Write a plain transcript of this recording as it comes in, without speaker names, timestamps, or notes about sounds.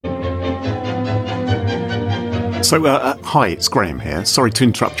Hi, it's Graham here. Sorry to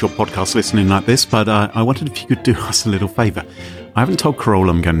interrupt your podcast listening like this, but I wondered if you could do us a little favour. I haven't told Carole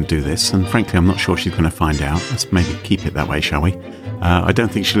I'm going to do this, and frankly, I'm not sure she's going to find out. Let's maybe keep it that way, shall we? I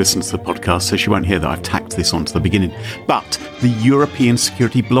don't think she listens to the podcast, so she won't hear that I've tacked this on to the beginning. But the European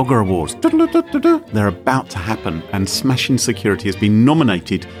Security Blogger Awards, they're about to happen, and Smashing Security has been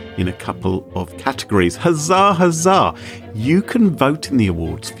nominated in a couple of categories. Huzzah, huzzah! You can vote in the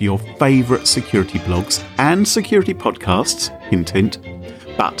awards for your favourite security blogs and security podcasts, hint, hint.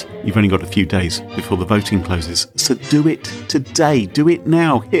 But you've only got a few days before the voting closes, so do it today. Do it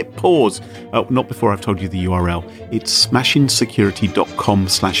now. Hit pause. Oh, not before I've told you the URL. It's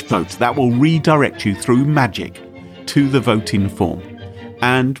smashingsecurity.com/vote. That will redirect you through magic to the voting form.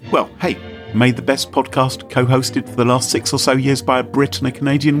 And, well, hey, may the best podcast co-hosted for the last 6 or so years by a Brit and a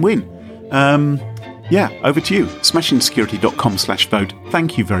Canadian win. Yeah, over to you. smashingsecurity.com/vote.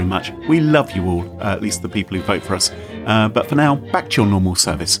 Thank you very much. We love you all, at least the people who vote for us. But for now, back to your normal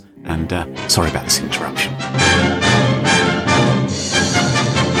service. And sorry about this interruption.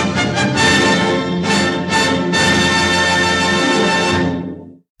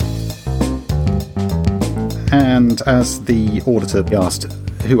 And as the auditor asked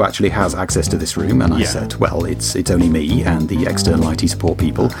who actually has access to this room, and I said, well, it's only me and the external IT support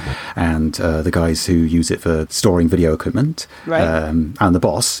people and the guys who use it for storing video equipment, and the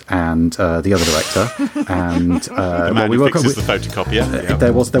boss and the other director and the man who fixes the photocopier.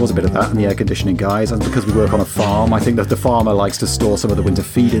 There was a bit of that, and the air conditioning guys, and because we work on a farm, I think that the farmer likes to store some of the winter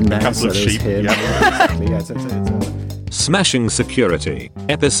feed in there. A couple of sheep. Him. Smashing Security,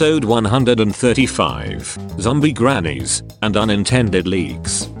 episode 135, Zombie Grannies and Unintended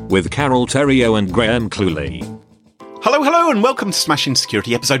Leaks, with Carole Theriault and Graham Cluley. Hello, and welcome to Smashing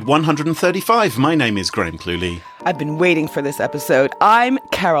Security, episode 135. My name is Graham Cluley. I've been waiting for this episode. I'm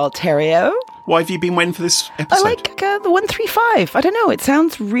Carole Theriault. Why have you been waiting for this episode? I like the 135. I don't know. It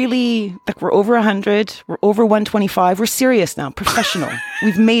sounds really like we're over 100. We're over 125. We're serious now, professional.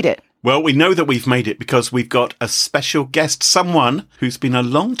 We've made it. Well, we know that we've made it because we've got a special guest, someone who's been a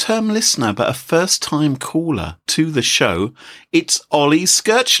long-term listener but a first-time caller to the show. It's Ollie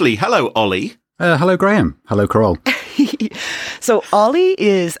Skirchley. Hello, Ollie. Hello, Graham. Hello, Carole. So Ollie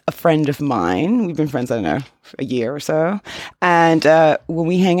is a friend of mine. We've been friends, I don't know, for a year or so. And when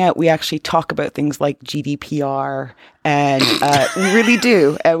we hang out, we actually talk about things like GDPR and we really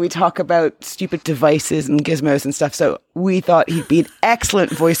do. And we talk about stupid devices and gizmos and stuff. So we thought he'd be an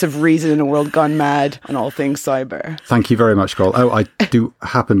excellent voice of reason in a world gone mad on all things cyber. Thank you very much, Carole. Oh, I do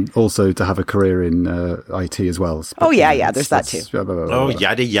happen also to have a career in IT as well. But, there's that too.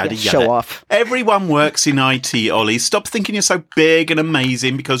 Yada. Show off. Everyone works in IT, Ollie. Stop thinking you're so big and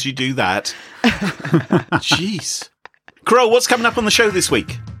amazing because you do that. Jeez. Carole, what's coming up on the show this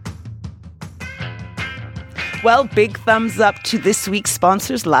week? Well, big thumbs up to this week's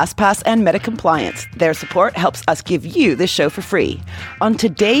sponsors, LastPass and MetaCompliance. Their support helps us give you this show for free. On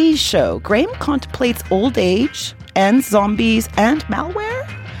today's show, Graham contemplates old age and zombies and malware.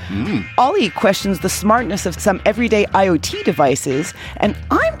 Ollie questions the smartness of some everyday IoT devices, and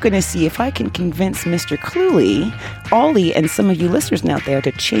I'm going to see if I can convince Mr. Cluley, Ollie, and some of you listeners out there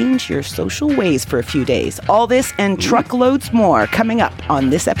to change your social ways for a few days. All this and truckloads more coming up on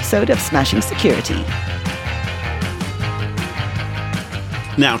this episode of Smashing Security.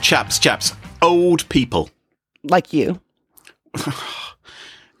 Now, chaps, old people. Like you.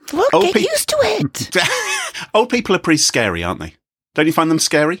 Look, get used to it. Old people are pretty scary, aren't they? Don't you find them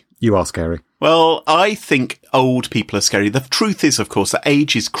scary? You are scary. Well, I think old people are scary. The truth is, of course, that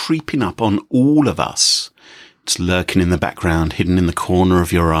age is creeping up on all of us. It's lurking in the background, hidden in the corner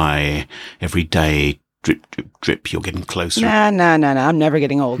of your eye. Every day, drip, drip, drip, you're getting closer. Nah. I'm never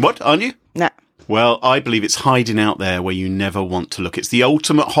getting old. What? Aren't you? Nah. Well, I believe it's hiding out there where you never want to look. It's the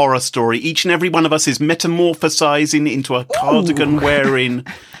ultimate horror story. Each and every one of us is metamorphosizing into a cardigan-wearing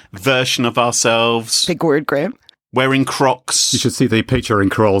version of ourselves. Big word, Graham. Wearing Crocs. You should see the picture in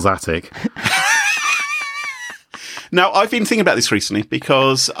Carole's attic. Now, I've been thinking about this recently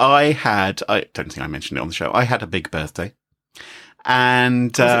because I don't think I mentioned it on the show, I had a big birthday.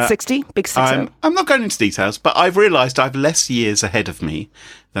 And was it 60? Big 60? I'm not going into details, but I've realised I've less years ahead of me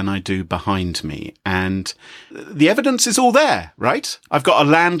than I do behind me. And the evidence is all there, right? I've got a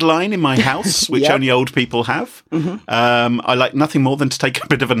landline in my house, which only old people have. Mm-hmm. I like nothing more than to take a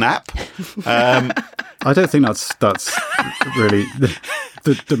bit of a nap. I don't think that's really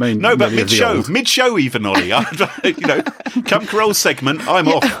the main. No, but mid-show even, Ollie. Come Carole's segment, I'm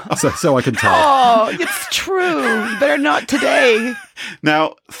off. So I can tell. Oh, it's true. Better not today.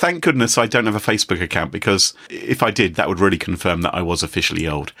 Now, thank goodness I don't have a Facebook account, because if I did, that would really confirm that I was officially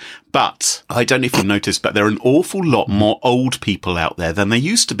old. But I don't know if you've noticed, but there are an awful lot more old people out there than there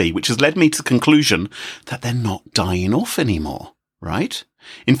used to be, which has led me to the conclusion that they're not dying off anymore, right?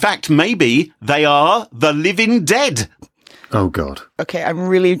 In fact, maybe they are the living dead. Oh, God. Okay, I'm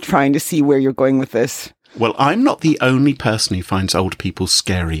really trying to see where you're going with this. Well, I'm not the only person who finds old people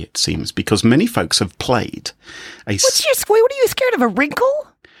scary, it seems, because many folks have played a... What are you scared of? A wrinkle?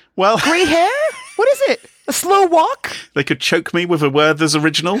 Well, Grey hair? What is it? A slow walk? they could choke me with a Werther's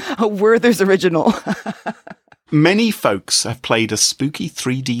original. A Werther's original. Many folks have played a spooky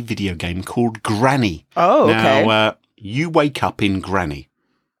 3D video game called Granny. Oh, okay. Now, you wake up in Granny.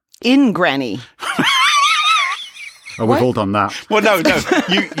 In Granny. Oh, we've all done that. Well, no.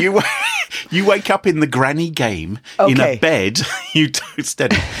 You wake up in the Granny game in a bed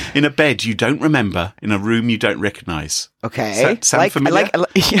in a bed you don't remember, in a room you don't recognise. Okay. Sound familiar?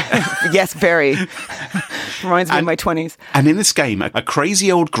 Yes, very. Reminds me of my 20s. And in this game, a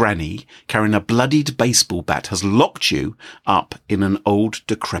crazy old granny carrying a bloodied baseball bat has locked you up in an old,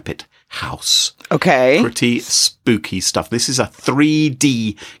 decrepit house. Okay. Pretty spooky stuff. This is a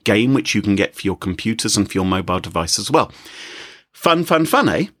 3D game which you can get for your computers and for your mobile device as well. Fun,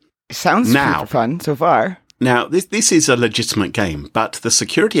 eh? Sounds super fun so far. Now, this is a legitimate game, but the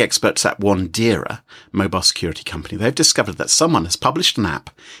security experts at Wandera, mobile security company, they've discovered that someone has published an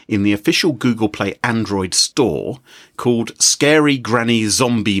app in the official Google Play Android store called Scary Granny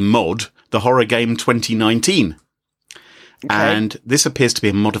Zombie Mod, the horror game 2019. Okay. And this appears to be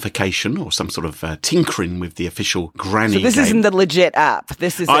a modification or some sort of tinkering with the official Granny game. So this isn't the legit app.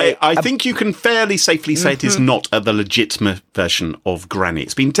 This is I think you can fairly safely say it is not the legitimate version of Granny.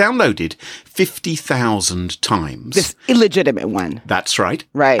 It's been downloaded 50,000 times. This illegitimate one. That's right.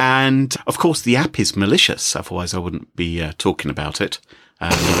 Right. And, of course, the app is malicious. Otherwise, I wouldn't be talking about it.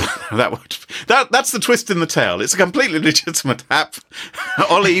 That's the twist in the tale. It's a completely legitimate app.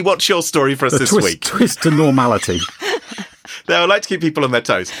 Ollie, what's your story for us this week? Twist to normality. I like to keep people on their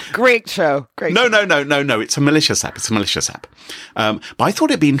toes. Great show. No. It's a malicious app. But I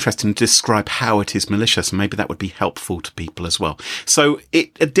thought it'd be interesting to describe how it is malicious, and maybe that would be helpful to people as well. So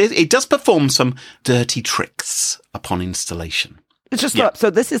it does perform some dirty tricks upon installation. It's just so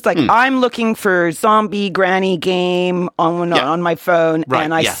this is like I'm looking for zombie granny game on my phone, right,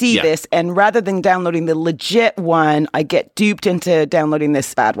 and I see this, and rather than downloading the legit one, I get duped into downloading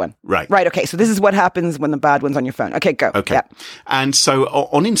this bad one. Right. Okay, so this is what happens when the bad one's on your phone. Okay, go. Okay. Yep. And so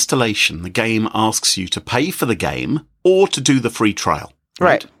on installation, the game asks you to pay for the game or to do the free trial.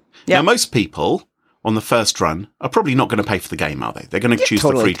 Right. Yep. Now, most people on the first run are probably not going to pay for the game, are they? They're going to choose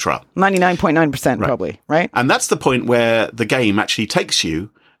the free trial. 99.9% probably, right? And that's the point where the game actually takes you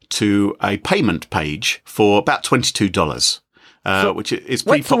to a payment page for about $22, which is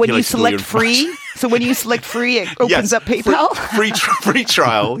pretty popular. So when you select free, it opens up PayPal? Free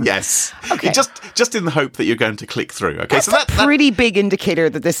trial, yes. Okay. Just in the hope that you're going to click through. Okay, that's a pretty big indicator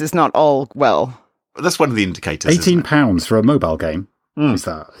that this is not all well. That's one of the indicators. £18 for a mobile game.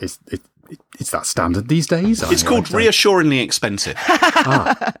 Is that standard these days? It's called reassuringly expensive.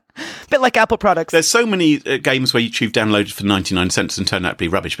 Bit like Apple products. There's so many games where you've downloaded for 99 cents and turned out to be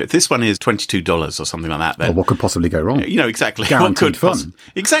rubbish, but if this one is $22 or something like that, then... Well, what could possibly go wrong? Exactly. Guaranteed fun.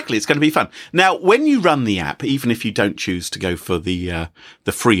 Exactly, it's going to be fun. Now, when you run the app, even if you don't choose to go for the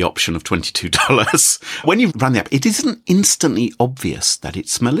free option of $22, when you run the app, it isn't instantly obvious that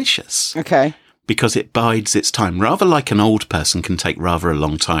it's malicious. Okay. Because it bides its time, rather like an old person can take rather a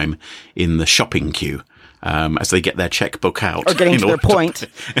long time in the shopping queue as they get their checkbook out. Or getting to their point.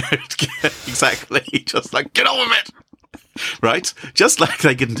 Exactly. Just like, get on with it. Right? Just like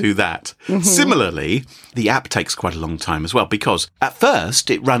they can do that. Mm-hmm. Similarly, the app takes quite a long time as well, because at first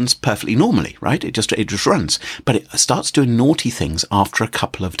it runs perfectly normally, right? It just runs, but it starts doing naughty things after a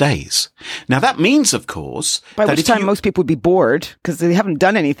couple of days. Now that means, of course, by which time most people would be bored because they haven't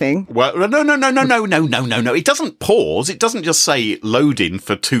done anything. Well, no. It doesn't pause. It doesn't just say loading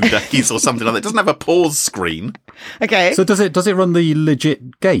for 2 days or something like that. It doesn't have a pause screen. Okay. So does it run the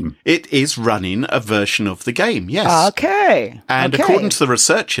legit game? It is running a version of the game, yes. Okay. And according to the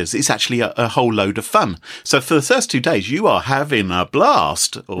researchers, it's actually a whole load of fun. So for the first 2 days, you are having a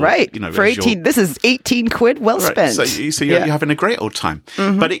blast. Right. For 18, this is 18 quid well spent. So you're having a great old time.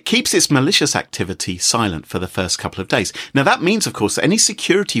 Mm-hmm. But it keeps its malicious activity silent for the first couple of days. Now, that means, of course, that any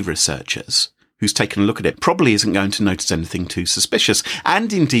security researchers who's taken a look at it probably isn't going to notice anything too suspicious.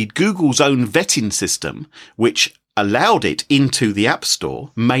 And indeed, Google's own vetting system, which allowed it into the App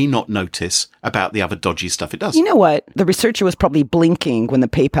Store, may not notice about the other dodgy stuff it does. You know what? The researcher was probably blinking when the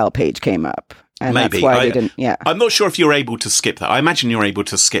PayPal page came up. And Maybe. that's why they didn't, I'm not sure if you're able to skip that. I imagine you're able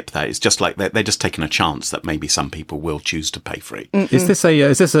to skip that. It's just like they're just taking a chance that maybe some people will choose to pay for it. Is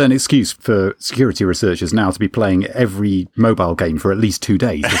this an excuse for security researchers now to be playing every mobile game for at least 2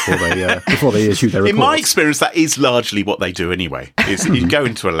 days before they issue their reports? In my experience, that is largely what they do anyway. Is you go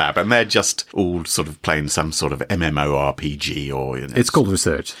into a lab and they're just all sort of playing some sort of MMORPG or... It's called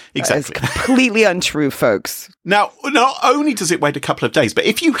research. Exactly. That is completely untrue, folks. Now, not only does it wait a couple of days, but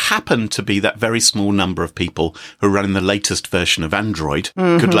if you happen to be that very small number of people who are running the latest version of Android,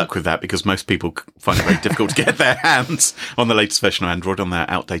 good luck with that, because most people find it very difficult to get their hands on the latest version of Android on their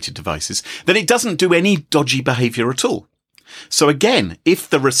outdated devices, then it doesn't do any dodgy behavior at all. So again, if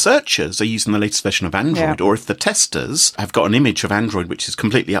the researchers are using the latest version of Android, or if the testers have got an image of Android which is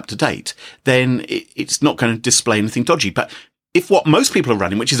completely up to date, then it's not going to display anything dodgy. But if what most people are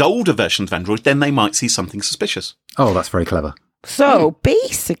running, which is older versions of Android, then they might see something suspicious. Oh, that's very clever. So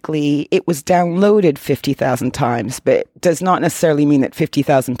basically, it was downloaded 50,000 times, but does not necessarily mean that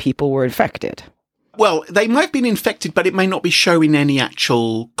 50,000 people were infected. Well, they might have been infected, but it may not be showing any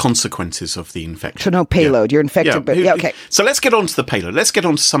actual consequences of the infection. So no payload. You're infected, but okay. So let's get on to the payload. Let's get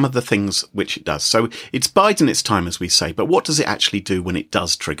on to some of the things which it does. So it's biding its time, as we say, but what does it actually do when it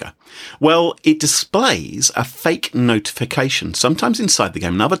does trigger? Well, it displays a fake notification, sometimes inside the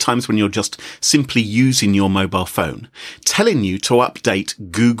game, and other times when you're just simply using your mobile phone, telling you to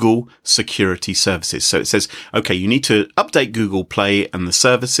update Google security services. So it says, okay, you need to update Google Play and the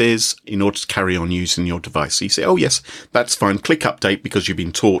services in order to carry on using your device. So you say, oh yes, that's fine. Click update because you've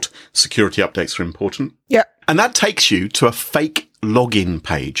been taught security updates are important. Yeah. And that takes you to a fake login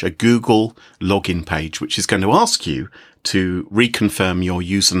page, a Google login page, which is going to ask you to reconfirm your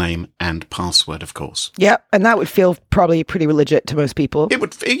username and password, of course. Yeah, and that would feel probably pretty legit to most people. It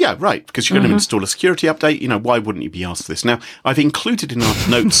would, yeah, right, because you're going to install a security update. You know, why wouldn't you be asked this? Now, I've included in our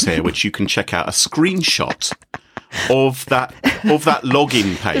notes here, which you can check out, a screenshot of that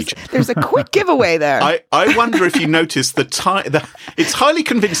login page. There's a quick giveaway there. I wonder if you notice it's highly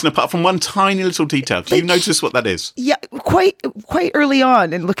convincing apart from one tiny little detail. Do you notice what that is? Yeah, quite early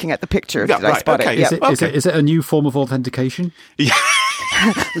on in looking at the picture, did I spot it? Yeah. Is it a new form of authentication? Yeah.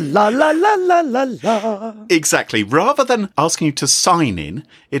 La la la la la la. Exactly. Rather than asking you to sign in,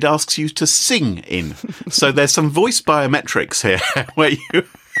 it asks you to sing in. So there's some voice biometrics here where you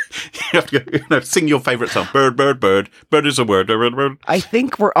have to sing your favourite song. Bird, bird, bird. Bird is a word. Bird, bird. I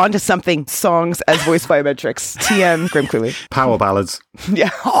think we're onto something. Songs as voice biometrics. TM, Graham Cluley. Power ballads. Yeah.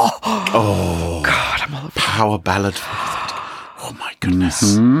 Oh. God, I'm all over Power ballad. Oh my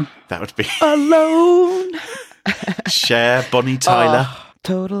goodness. That would be Alone. Cher, Bonnie Tyler.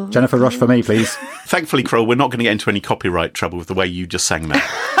 Total. Jennifer Rush for me, please. Thankfully, Kroll, we're not going to get into any copyright trouble with the way you just sang that.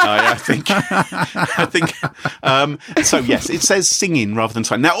 I think. So yes, it says singing rather than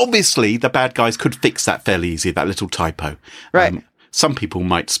sign. Now, obviously, the bad guys could fix that fairly easy, that little typo. Right. Some people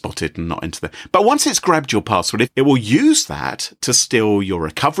might spot it and not enter there. But once it's grabbed your password, it will use that to steal your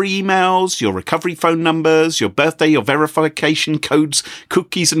recovery emails, your recovery phone numbers, your birthday, your verification codes,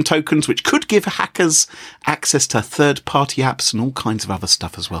 cookies and tokens, which could give hackers access to third-party apps and all kinds of other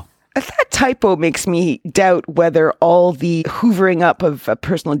stuff as well. That typo makes me doubt whether all the hoovering up of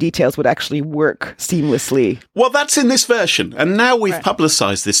personal details would actually work seamlessly. Well, that's in this version. And now we've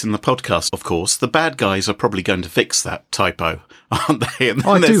publicised this in the podcast, of course. The bad guys are probably going to fix that typo, aren't they? And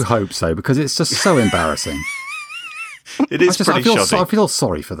I do hope so, because it's just so embarrassing. It is pretty shoddy. I feel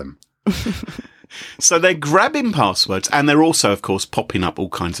sorry for them. So they're grabbing passwords, and they're also, of course, popping up all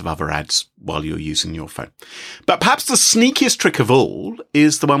kinds of other ads while you're using your phone. But perhaps the sneakiest trick of all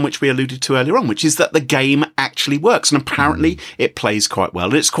is the one which we alluded to earlier on, which is that the game actually works. And apparently it plays quite well.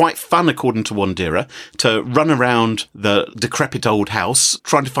 And it's quite fun, according to Wandera, to run around the decrepit old house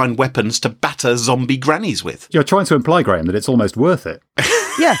trying to find weapons to batter zombie grannies with. You're trying to imply, Graham, that it's almost worth it.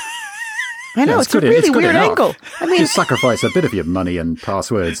 Yeah. I know, it's a really weird angle. I mean, you sacrifice a bit of your money and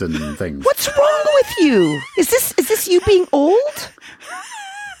passwords and things. What's wrong with you? Is this you being old?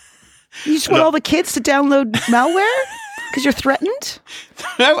 You just want all the kids to download malware because you're threatened?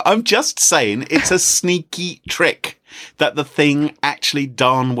 No, I'm just saying it's a sneaky trick that the thing actually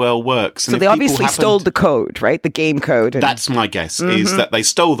darn well works. So they obviously stole the code, right? The game code. That's my guess, is that they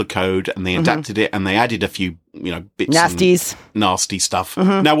stole the code and they adapted it and they added a few, bits nasties. Nasty stuff.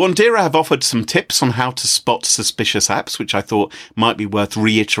 Now, Wandera have offered some tips on how to spot suspicious apps, which I thought might be worth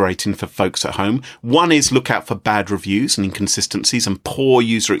reiterating for folks at home. One is look out for bad reviews and inconsistencies and poor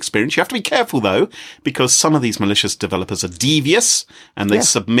user experience. You have to be careful, though, because some of these malicious developers are devious and they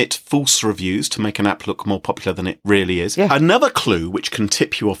submit false reviews to make an app look more popular than it really really is. Yeah. Another clue which can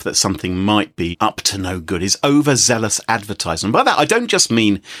tip you off that something might be up to no good is overzealous advertising. By that, I don't just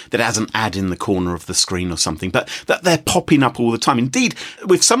mean that it has an ad in the corner of the screen or something, but that they're popping up all the time. Indeed,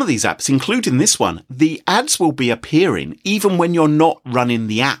 with some of these apps, including this one, the ads will be appearing even when you're not running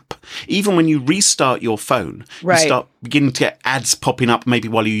the app. Even when you restart your phone, Right. you start beginning to get ads popping up maybe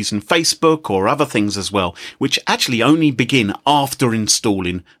while you're using Facebook or other things as well, which actually only begin after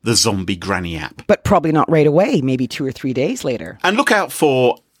installing the Zombie Granny app. But probably not right away, maybe 2 or 3 days later. And look out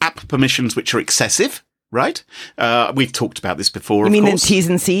for app permissions which are excessive. Right? We've talked about this before, You mean in course. T's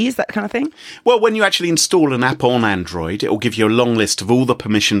and C's, that kind of thing? Well, when you actually install an app on Android, it will give you a long list of all the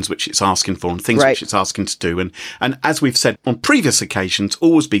permissions which it's asking for and things Right. which it's asking to do. And as we've said on previous occasions,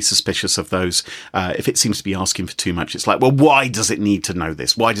 always be suspicious of those. If it seems to be asking for too much, it's like, well, why does it need to know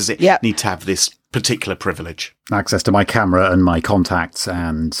this? Why does it Yeah. need to have this particular privilege? Access to my camera and my contacts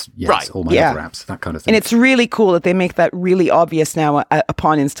and, yes, Right. all my Yeah. other apps, that kind of thing. And it's really cool that they make that really obvious now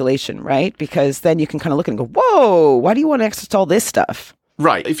upon installation, right? Because then you can kind of look and go, whoa, why do you want to access all this stuff?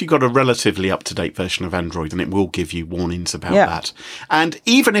 Right. If you've got a relatively up-to-date version of Android, then it will give you warnings about Yeah. that. And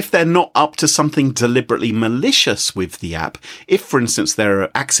even if they're not up to something deliberately malicious with the app, if, for instance, they're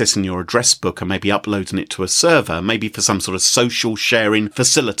accessing your address book and maybe uploading it to a server, maybe for some sort of social sharing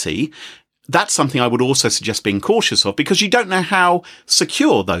facility, that's something I would also suggest being cautious of, because you don't know how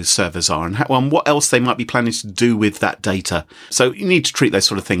secure those servers are and what else they might be planning to do with that data. So you need to treat those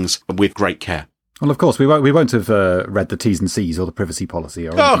sort of things with great care. Well, of course, we won't have read the T's and C's or the privacy policy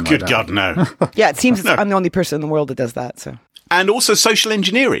or Oh, anything good like that. God, no. Yeah, it seems I'm the only person in the world that does that. So And also social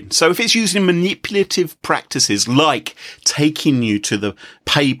engineering. So if it's using manipulative practices like taking you to the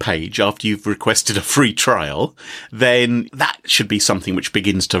pay page after you've requested a free trial, then that should be something which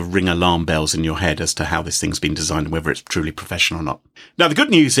begins to ring alarm bells in your head as to how this thing's been designed and whether it's truly professional or not. Now, the good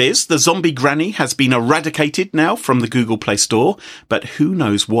news is the Zombie Granny has been eradicated now from the Google Play Store, but who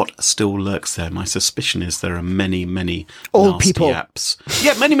knows what still lurks there. My suspicion is there are many, many Old nasty people. apps.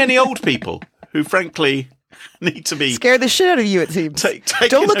 Yeah, many, many old people who frankly need to be... scare the shit out of you, it seems. Take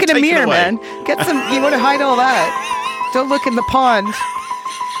Don't it- look in a take it mirror, away. man. Get some, you want to hide all that. Don't look in the pond.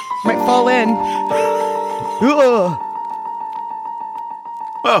 Might fall in. Ugh.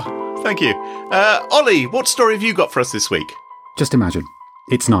 Oh, thank you. Ollie, what story have you got for us this week? Just imagine,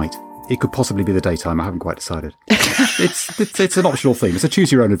 it's night. It could possibly be the daytime. I haven't quite decided. It's an optional theme. It's a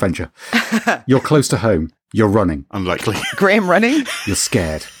choose your own adventure. You're close to home. You're running. Unlikely. Graham running? You're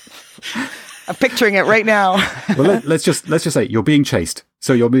scared. I'm picturing it right now. Well, let's just say you're being chased.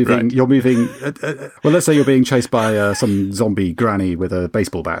 So you're moving. Right. You're moving. Well, let's say you're being chased by some zombie granny with a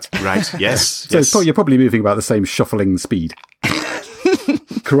baseball bat. Right, yes. So yes. you're probably moving about the same shuffling speed.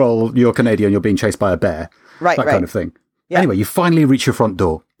 Carol, you're Canadian. You're being chased by a bear. Right, that right. kind of thing. Yeah. Anyway, you finally reach your front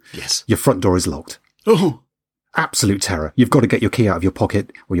door. Yes. Your front door is locked. Oh, Absolute terror. You've got to get your key out of your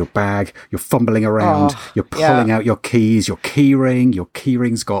pocket or your bag. You're fumbling around. You're pulling out your keys, your key ring. Your key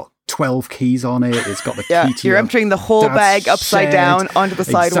ring's got 12 keys on it. It's got the Yeah, key to you're your emptying the whole dad's bag upside shed. down onto the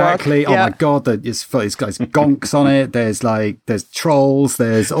sidewalk. Exactly. Oh Yeah. my God. It's got gonks on it. There's trolls.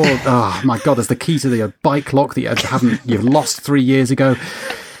 There's, oh my God, there's the key to the bike lock that you've lost 3 years ago.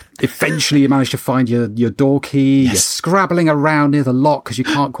 Eventually, you manage to find your door key. You're scrabbling around near the lock because you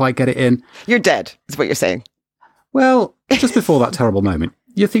can't quite get it in. You're dead, is what you're saying. Well, just before that terrible moment,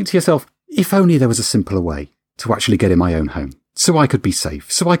 you think to yourself, if only there was a simpler way to actually get in my own home, so I could be safe,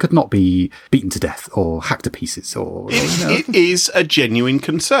 so I could not be beaten to death or hacked to pieces or... it is a genuine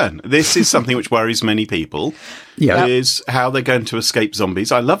concern. This is something which worries many people. Yeah. Is how they're going to escape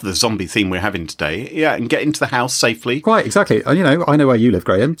zombies. I love the zombie theme we're having today. Yeah, and get into the house safely. Quite, exactly. And, I know where you live,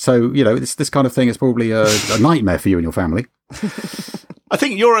 Graham, so, this kind of thing is probably a nightmare for you and your family. I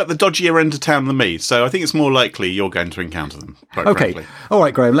think you're at the dodgier end of town than me, so I think it's more likely you're going to encounter them. Quite Okay. frankly. All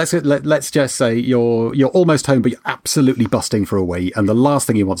right, Graham, let's just say you're almost home, but you're absolutely busting for a wee, and the last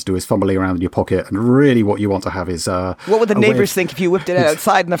thing you want to do is fumbling around in your pocket, and really what you want to have is... What would the neighbours think if you whipped it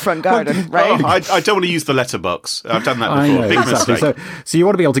outside in the front garden, right? Oh, I don't want to use the letterbox. I've done that I before. know, Big exactly. mistake. So you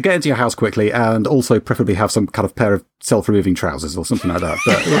want to be able to get into your house quickly and also preferably have some kind of pair of self-removing trousers or something like that.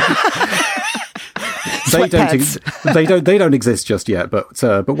 But they don't exist just yet.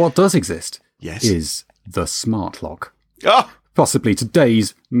 But what does exist is the smart lock. Oh, Possibly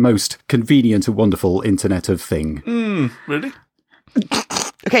today's most convenient and wonderful Internet of Thing. really?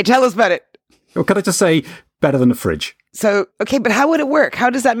 Okay, tell us about it. Or can I just say, better than a fridge? So, okay, but how would it work? How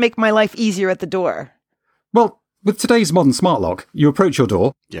does that make my life easier at the door? Well, with today's modern smart lock, you approach your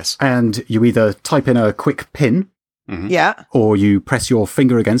door Yes. and you either type in a quick PIN, Yeah. or you press your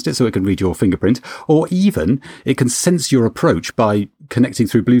finger against it so it can read your fingerprint, or even it can sense your approach by connecting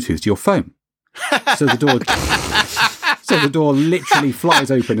through Bluetooth to your phone. So the door... So the door literally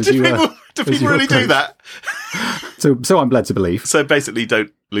flies open as you... Do people really do that? So I'm led to believe. So basically,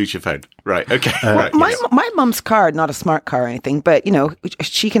 don't lose your phone. Right, okay. Right, My mum's car, not a smart car or anything, but,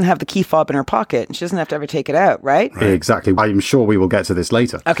 she can have the key fob in her pocket and she doesn't have to ever take it out, right? Exactly. I'm sure we will get to this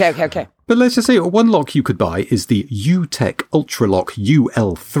later. Okay. But let's just say one lock you could buy is the UTech Ultralock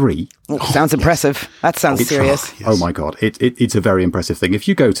UL3. Sounds impressive. That sounds serious. Oh my God. It's a very impressive thing. If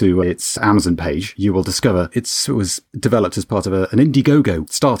you go to its Amazon page, you will discover it was developed as part of an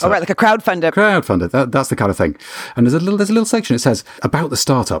Indiegogo startup. Oh, right, like a crowdfunder. That's the kind of thing. And there's a little section. It says about the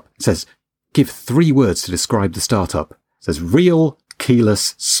startup. It says, give 3 words to describe the startup. It says real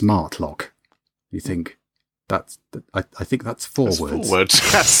keyless smart lock. You think I think that's 4 words. 4 words.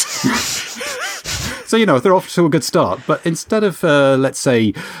 Yes. So, they're off to a good start. But instead of, let's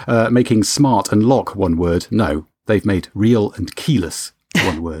say, making smart and lock 1 word, no, they've made real and keyless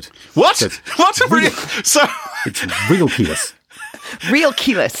 1 word. What? What? It's real keyless. Real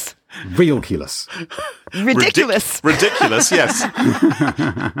keyless. Real keyless. Ridiculous. Ridiculous, yes.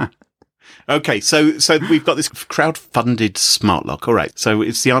 Okay, so we've got this crowd-funded smart lock. All right, so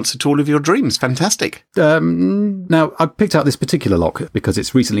it's the answer to all of your dreams. Fantastic. Now, I picked out this particular lock because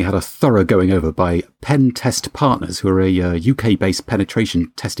it's recently had a thorough going over by Pen Test Partners, who are a UK-based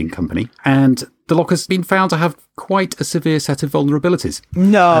penetration testing company. And the lock has been found to have quite a severe set of vulnerabilities.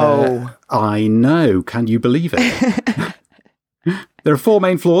 No. I know. Can you believe it? There are 4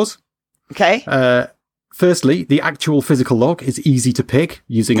 main flaws. Okay. Firstly, the actual physical lock is easy to pick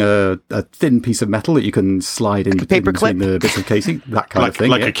using a thin piece of metal that you can slide in between the bits of casing, that kind of thing.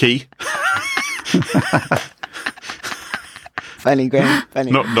 Like a key. Funny, Graham.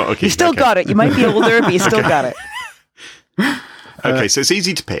 Funny. Not a key. You still got it. You might be older, but you still got it. Okay, so it's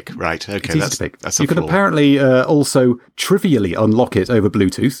easy to pick, right? Okay, it's easy to pick. That's a you can flaw. apparently also trivially unlock it over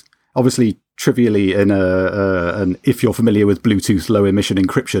Bluetooth. Obviously, trivially in an if you're familiar with Bluetooth low emission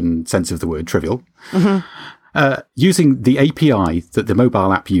encryption sense of the word, trivial. Mm-hmm. Using the API that the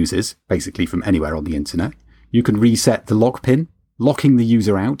mobile app uses, basically from anywhere on the internet, you can reset the lock pin, locking the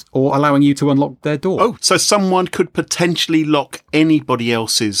user out or allowing you to unlock their door. Oh, so someone could potentially lock anybody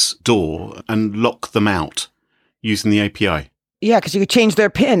else's door and lock them out using the API. Yeah, because you could change their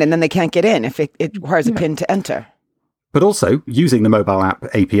PIN and then they can't get in if it requires a PIN to enter. But also, using the mobile app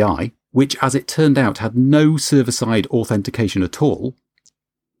API, which, as it turned out, had no server-side authentication at all,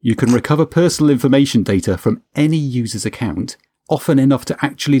 you can recover personal information data from any user's account, often enough to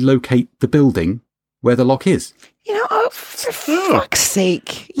actually locate the building where the lock is. For fuck's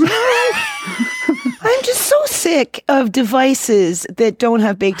sake. I'm just so sick of devices that don't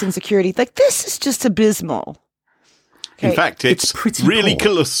have baked-in security. Like, this is just abysmal. Okay. In fact, it's pretty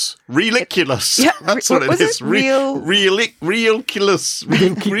ridiculous. Ridiculous. Yeah, that's what it is. Ridiculous.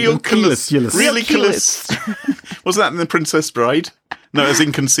 Wasn't that in The Princess Bride? No, it's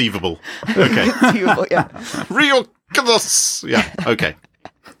inconceivable. Okay. Inconceivable, yeah. Ridiculous. Yeah, okay.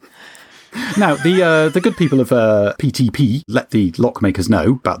 Now, the good people of PTP let the lockmakers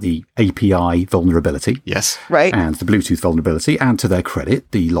know about the API vulnerability. Yes. Right. And the Bluetooth vulnerability. And to their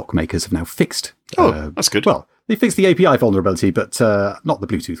credit, the lockmakers have now fixed. That's good. Well, they fixed the API vulnerability, but not the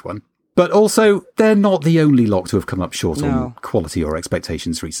Bluetooth one. But also, they're not the only lock to have come up short on quality or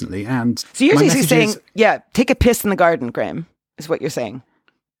expectations recently. And so you're basically saying, take a piss in the garden, Graham, is what you're saying.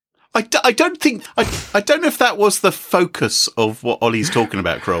 I don't know if that was the focus of what Ollie's talking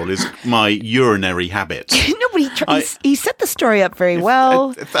about, Kroll, is my urinary habit. No, but he set the story up very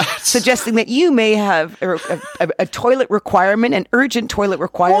well, suggesting that you may have a toilet requirement, an urgent toilet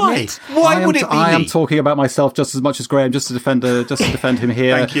requirement. Why would it be I am talking about myself just as much as Graham, just to defend him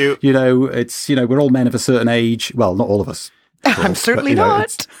here. Thank you. It's we're all men of a certain age. Well, not all of us. I'm certainly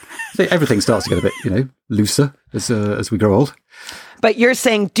not. Everything starts to get a bit, looser as we grow old. But you're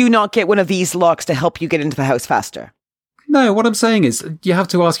saying do not get one of these locks to help you get into the house faster. No, what I'm saying is you have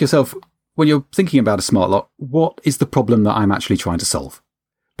to ask yourself, when you're thinking about a smart lock, what is the problem that I'm actually trying to solve?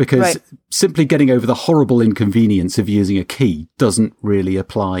 Because simply getting over the horrible inconvenience of using a key doesn't really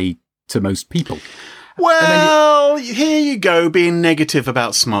apply to most people. Well, here you go, being negative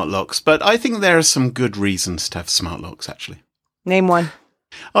about smart locks. But I think there are some good reasons to have smart locks, actually. Name one.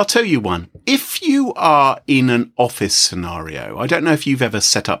 I'll tell you one. If you are in an office scenario, I don't know if you've ever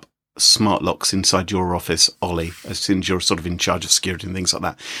set up smart locks inside your office, Ollie, as soon as you're sort of in charge of security and things like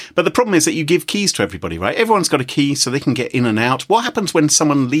that. But the problem is that you give keys to everybody, right? Everyone's got a key so they can get in and out. What happens when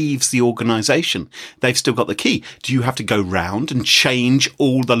someone leaves the organisation? They've still got the key. Do you have to go round and change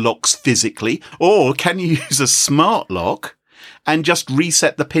all the locks physically? Or can you use a smart lock and just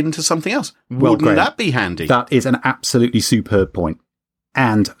reset the pin to something else? Wouldn't that be handy? That is an absolutely superb point.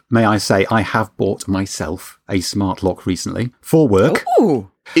 And may I say, I have bought myself a smart lock recently for work.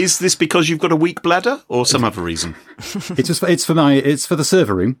 Ooh. Is this because you've got a weak bladder or some other reason? It's for the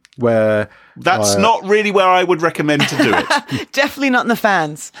server room where That's not really where I would recommend to do it. Definitely not in the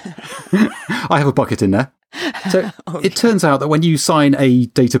fans. I have a bucket in there. So it turns out that when you sign a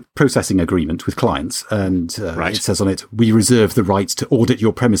data processing agreement with clients and Right. it says on it, we reserve the right to audit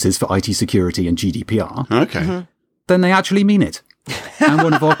your premises for IT security and GDPR, Okay. then they actually mean it. And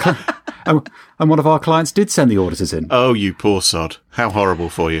one of our one of our clients did send the auditors in. Oh, you poor sod. How horrible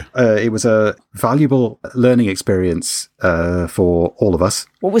for you. It was a valuable learning experience for all of us.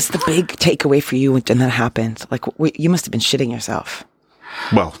 What was the big takeaway for you when that happened? Like, you must have been shitting yourself.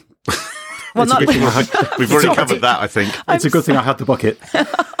 Well, Well, not we've already covered that, I think. It's a good thing I had the bucket.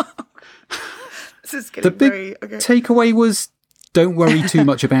 This is The big takeaway was don't worry too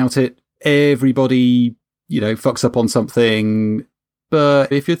much about it. Everybody, fucks up on something.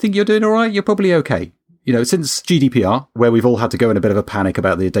 But if you think you're doing all right, you're probably okay. Since GDPR, where we've all had to go in a bit of a panic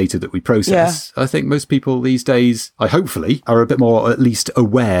about the data that we process, I think most people these days, hopefully, are a bit more at least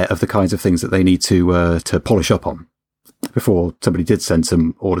aware of the kinds of things that they need to polish up on before somebody did send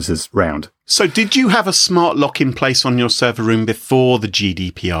some auditors round. So did you have a smart lock in place on your server room before the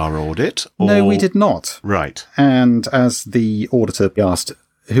GDPR audit? No, we did not. Right. And as the auditor asked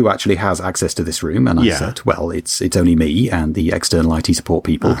who actually has access to this room, and I said, well, it's only me and the external IT support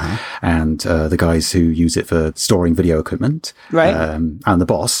people and the guys who use it for storing video equipment, right? And the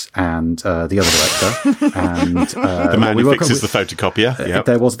boss and the other director and the man who fixes the photocopier. Yep.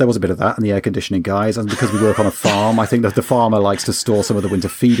 There was a bit of that, and the air conditioning guys, and because we work on a farm, I think that the farmer likes to store some of the winter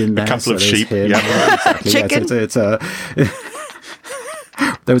feed in there. A couple of sheep. Him. Yep. Exactly. Chicken.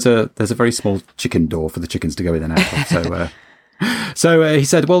 There's a very small chicken door for the chickens to go in and out of. So he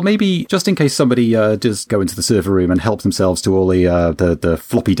said, well, maybe just in case somebody does go into the server room and help themselves to all the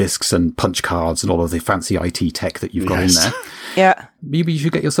floppy disks and punch cards and all of the fancy IT tech that you've got in there, Yeah. maybe you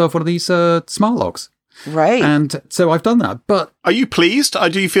should get yourself one of these smart locks. Right. And so I've done that. But Are you pleased?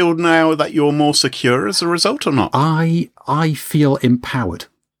 Do you feel now that you're more secure as a result or not? I feel empowered.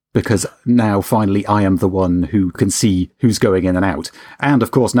 Because now, finally, I am the one who can see who's going in and out. And, of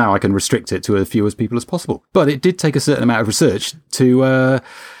course, now I can restrict it to as few as people as possible. But it did take a certain amount of research to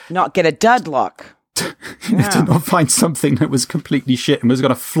not get a dud lock. to not find something that was completely shit and was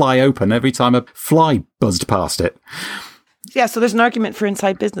going to fly open every time a fly buzzed past it. Yeah, so there's an argument for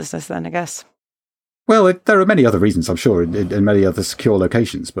inside business then, I guess. Well, there are many other reasons, I'm sure, in many other secure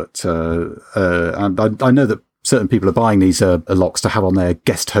locations. But I know that certain people are buying these locks to have on their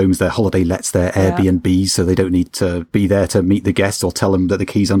guest homes, their holiday lets, their Airbnbs, so they don't need to be there to meet the guests or tell them that the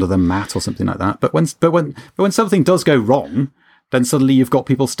key's under the mat or something like that. But when something does go wrong, then suddenly you've got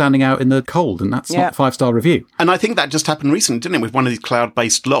people standing out in the cold, and that's not a 5-star review. And I think that just happened recently, didn't it, with one of these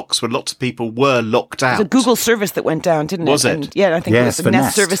cloud-based locks where lots of people were locked out. It was a Google service that went down, didn't it? Was it? And, yeah, I think it was for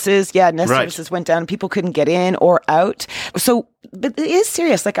Nest services. Yeah, Nest Right. services went down and people couldn't get in or out. So but it is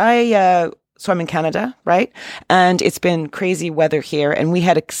serious. Like so I'm in Canada, right? And it's been crazy weather here. And we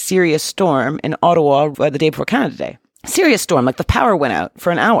had a serious storm in Ottawa the day before Canada Day. Serious storm, like the power went out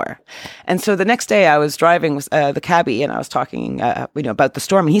for an hour. And so the next day I was driving with the cabbie and I was talking about the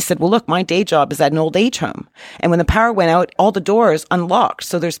storm. And he said, well, look, my day job is at an old age home. And when the power went out, all the doors unlocked.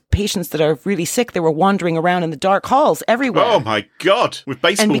 So there's patients that are really sick. They were wandering around in the dark halls everywhere. Oh, my God. With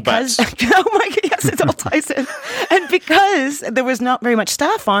baseball bats. Oh my God, yes, it all ties in. And because there was not very much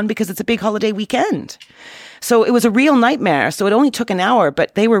staff on because it's a big holiday weekend. So it was a real nightmare. So it only took an hour,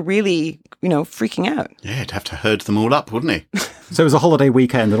 but they were really, freaking out. Yeah, he'd have to herd them all up, wouldn't he? So it was a holiday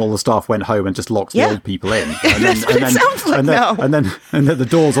weekend, and all the staff went home and just locked the old people in. And That's what it sounds like now. And then the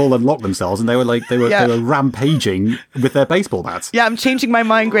doors all unlocked themselves, and they were rampaging with their baseball bats. Yeah, I'm changing my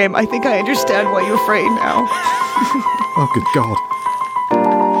mind, Graham. I think I understand why you're afraid now. Oh, good God.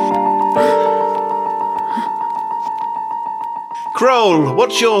 Kroll,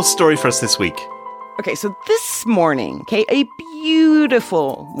 what's your story for us this week? Okay, so this morning, a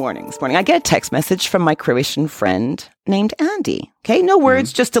beautiful morning this morning, I get a text message from my Croatian friend named Andy. No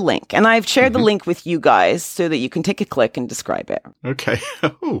words, just a link. And I've shared the link with you guys so that you can take a click and describe it. Okay.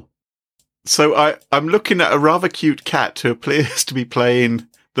 Oh. So I'm looking at a rather cute cat who appears to be playing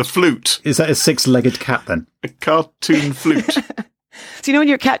the flute. Is that a 6-legged cat, then? A cartoon flute. So when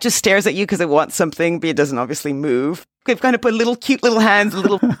your cat just stares at you because it wants something, but it doesn't obviously move. They've kind of put cute little hands,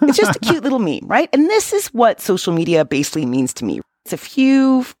 it's just a cute little meme, right? And this is what social media basically means to me. It's a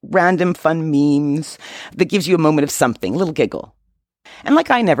few random fun memes that gives you a moment of something, a little giggle. And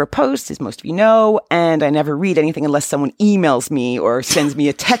I never post, as most of you know, and I never read anything unless someone emails me or sends me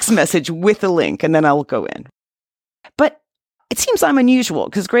a text message with a link, and then I'll go in. But it seems I'm unusual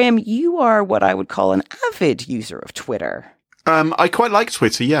because, Graham, you are what I would call an avid user of Twitter. I quite like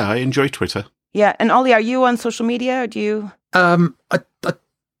Twitter. Yeah, I enjoy Twitter. Yeah. And Ollie, are you on social media or do you?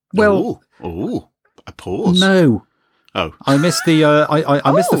 Well... Oh, a pause. No. Oh. I missed the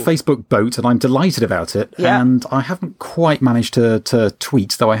I missed the Facebook boat, and I'm delighted about it. Yeah. And I haven't quite managed to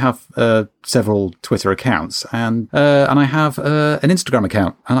tweet, though I have several Twitter accounts, and I have an Instagram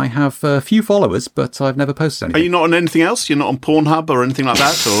account, and I have a few followers, but I've never posted anything. Are you not on anything else? You're not on Pornhub or anything like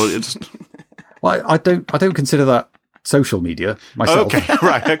that, or it's... Well, I don't consider that social media myself. Okay,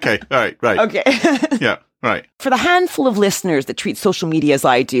 right, okay, right. Okay. Yeah, right. For the handful of listeners that treat social media as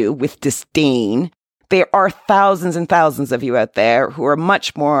I do, with disdain, there are thousands and thousands of you out there who are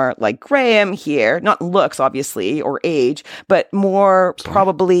much more like Graham here, not looks, obviously, or age, but more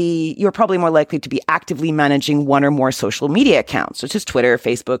you're probably more likely to be actively managing one or more social media accounts, such as Twitter,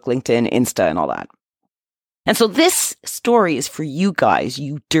 Facebook, LinkedIn, Insta, and all that. And so this story is for you guys,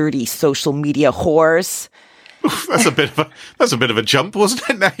 you dirty social media whores. That's a bit of a jump, wasn't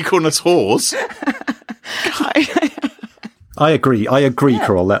it? Now you're calling us whores. I agree,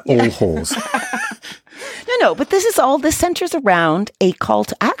 Carol. They're all whores. No, but this centers around a call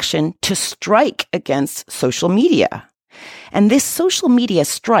to action to strike against social media. And this social media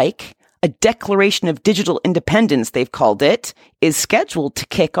strike, a declaration of digital independence, they've called it, is scheduled to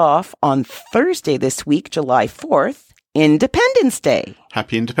kick off on Thursday this week, July 4th, Independence Day.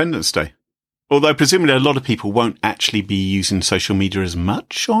 Happy Independence Day. Although presumably a lot of people won't actually be using social media as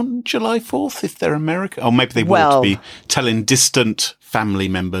much on July 4th if they're American. Or maybe they will be telling distant family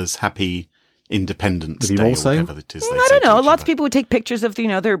members happy Independence Day also? or whatever it is. I don't know. Lots of people would take pictures of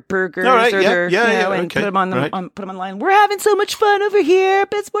their burgers and put them put them online. We're having so much fun over here,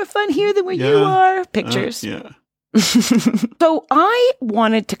 but it's more fun here than where you are. Pictures. So I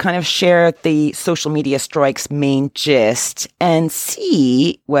wanted to kind of share the social media strike's main gist and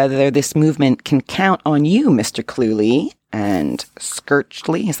see whether this movement can count on you, Mr. Cluley and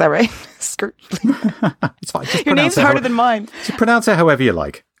Skirchley. Is that right? Skirchley. It's fine. Just Your name's harder than mine. Just pronounce it however you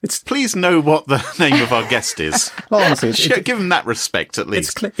like. Please know what the name of our guest is. Well, honestly, give him that respect at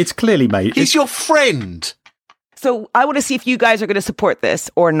least. It's clearly made. He's your friend. So I want to see if you guys are going to support this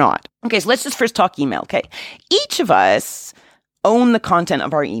or not. Okay, so let's just first talk email, okay? Each of us own the content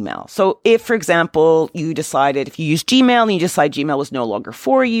of our email. So if, for example, if you use Gmail and you decide Gmail was no longer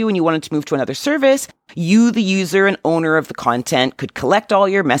for you and you wanted to move to another service, you, the user and owner of the content, could collect all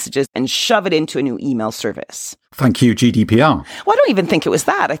your messages and shove it into a new email service. Thank you, GDPR. Well, I don't even think it was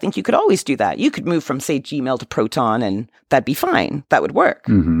that. I think you could always do that. You could move from, say, Gmail to Proton and that'd be fine. That would work.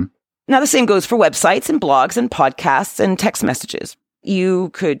 Mm-hmm. Now, the same goes for websites and blogs and podcasts and text messages. You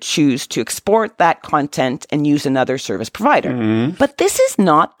could choose to export that content and use another service provider. Mm-hmm. But this is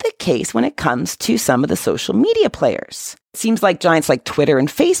not the case when it comes to some of the social media players. It seems like giants like Twitter and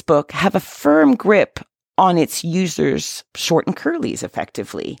Facebook have a firm grip on its users' short and curlies,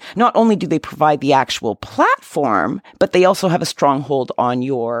 effectively. Not only do they provide the actual platform, but they also have a stronghold on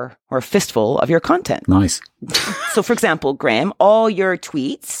a fistful of your content. Nice. So, for example, Graham, all your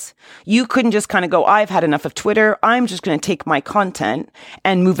tweets, you couldn't just kind of go, I've had enough of Twitter. I'm just going to take my content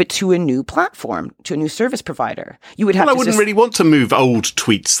and move it to a new platform, to a new service provider. You would have I wouldn't really want to move old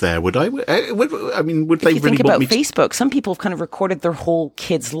tweets there, would I? Would they really want me to? If you think about Facebook, some people have kind of recorded their whole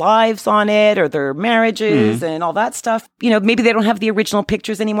kids' lives on it or their marriages and all that stuff. Maybe they don't have the original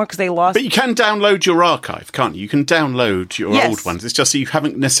pictures anymore because they lost. But you can download your archive, can't you? You can download your old ones. It's just you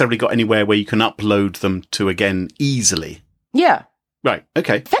haven't necessarily got anywhere where you can upload them to again easily. Yeah. Right.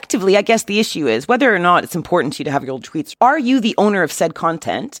 Okay. Effectively, I guess the issue is whether or not it's important to you to have your old tweets. Are you the owner of said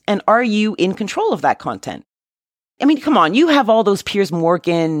content and are you in control of that content? I mean, come on, you have all those Piers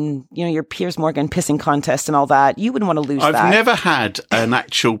Morgan, your Piers Morgan pissing contest and all that. You wouldn't want to lose that. I've never had an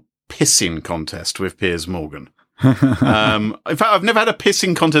actual pissing contest with Piers Morgan. In fact, I've never had a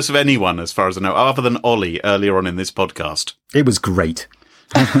pissing contest of anyone, as far as I know, other than Ollie earlier on in this podcast. It was great.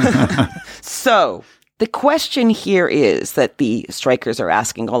 So the question here is that the strikers are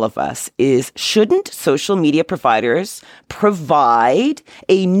asking all of us is, shouldn't social media providers provide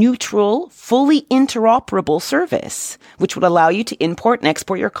a neutral, fully interoperable service, which would allow you to import and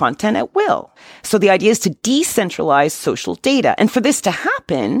export your content at will? So the idea is to decentralize social data. And for this to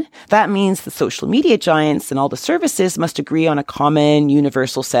happen, that means the social media giants and all the services must agree on a common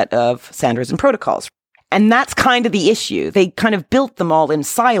universal set of standards and protocols. And that's kind of the issue. They kind of built them all in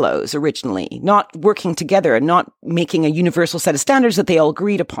silos originally, not working together and not making a universal set of standards that they all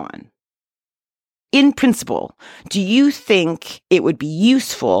agreed upon. In principle, do you think it would be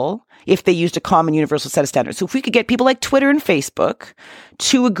useful if they used a common universal set of standards? So if we could get people like Twitter and Facebook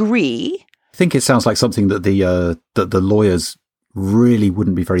to agree. I think it sounds like something that the lawyers really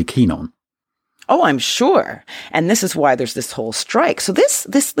wouldn't be very keen on. Oh, I'm sure. And this is why there's this whole strike. So this,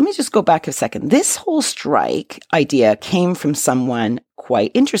 let me just go back a second. This whole strike idea came from someone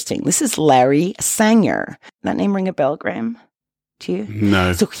quite interesting. This is Larry Sanger. That name ring a bell, Graham? To you?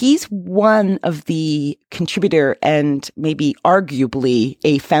 No. So he's one of the contributor and maybe arguably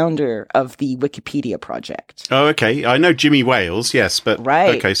a founder of the Wikipedia project. Oh, okay. I know Jimmy Wales, yes, but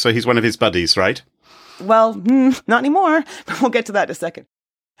right. Okay, so he's one of his buddies, right? Well, not anymore. We'll get to that in a second.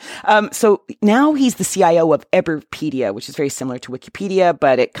 So now he's the CIO of Everpedia, which is very similar to Wikipedia,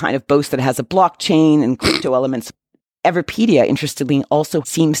 but it kind of boasts that it has a blockchain and crypto elements. Everpedia, interestingly, also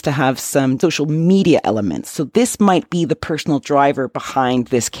seems to have some social media elements. So this might be the personal driver behind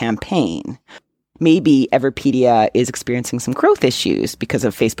this campaign. Maybe Everpedia is experiencing some growth issues because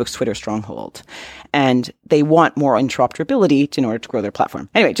of Facebook's Twitter stronghold, and they want more interoperability in order to grow their platform.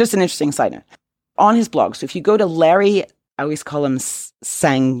 Anyway, just an interesting side note. On his blog, so if you go to Larry, I always call him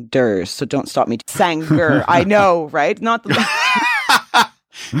Sanger, so don't stop me. Sanger, I know, right? Not the...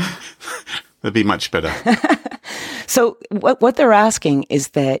 That'd be much better. So what they're asking is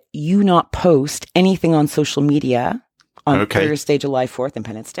that you not post anything on social media on Thursday, July 4th,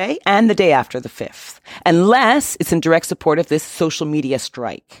 Independence Day, and the day after the 5th, unless it's in direct support of this social media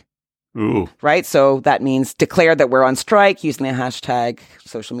strike. Ooh. Right? So that means declare that we're on strike using the hashtag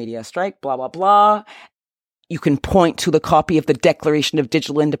social media strike, blah, blah, blah. You can point to the copy of the Declaration of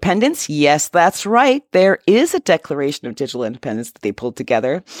Digital Independence. Yes, that's right. There is a Declaration of Digital Independence that they pulled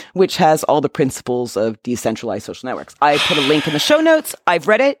together, which has all the principles of decentralized social networks. I put a link in the show notes. I've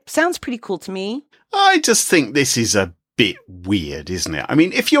read it. Sounds pretty cool to me. I just think this is a bit weird, isn't it? I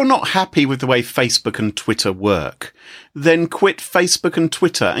mean, if you're not happy with the way Facebook and Twitter work, then quit Facebook and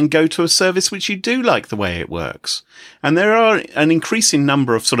Twitter and go to a service which you do like the way it works. And there are an increasing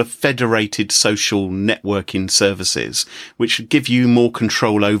number of sort of federated social networking services which give you more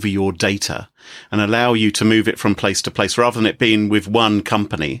control over your data and allow you to move it from place to place rather than it being with one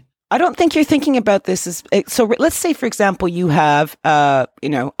company. I don't think you're thinking about this as, so let's say, for example, you have, a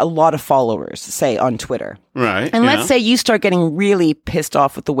lot of followers, say on Twitter. Right. And let's say you start getting really pissed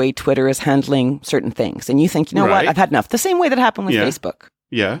off with the way Twitter is handling certain things. And you think, you know what, I've had enough. The same way that happened with Facebook.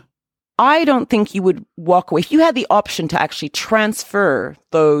 Yeah. I don't think you would walk away. If you had the option to actually transfer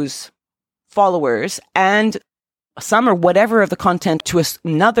those followers and some or whatever of the content to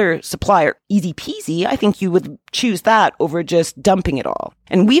another supplier, easy peasy, I think you would choose that over just dumping it all.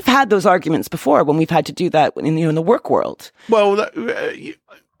 And we've had those arguments before when we've had to do that in the work world. Well,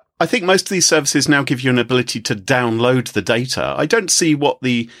 I think most of these services now give you an ability to download the data. I don't see what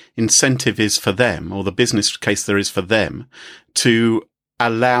the incentive is for them or the business case there is for them to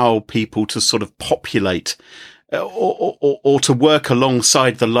allow people to sort of populate or to work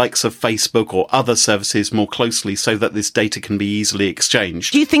alongside the likes of Facebook or other services more closely so that this data can be easily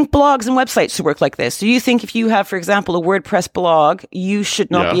exchanged. Do you think blogs and websites should work like this? Do you think if you have, for example, a WordPress blog, you should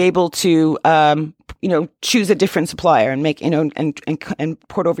not be able to, choose a different supplier and make, and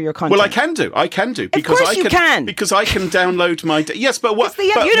port over your content? Well, I can do. Because of course you can. Because I can download my... Yes, but what... It's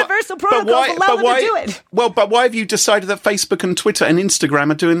the universal protocol allow them to do it. Well, but why have you decided that Facebook and Twitter and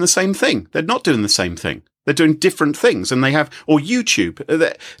Instagram are doing the same thing? They're not doing the same thing. They're doing different things, and they have, or YouTube,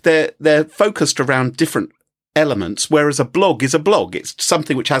 they're focused around different elements, whereas a blog is a blog. It's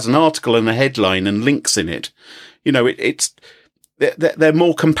something which has an article and a headline and links in it. They're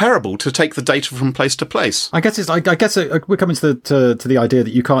more comparable to take the data from place to place. I guess we're coming to the idea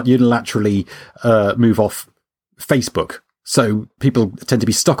that you can't unilaterally move off Facebook. So people tend to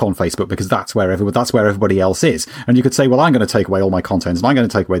be stuck on Facebook because that's where everybody else is. And you could say, well, I'm going to take away all my content and I'm going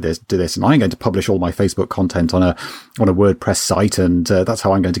to take away this, and I'm going to publish all my Facebook content on a WordPress site. And that's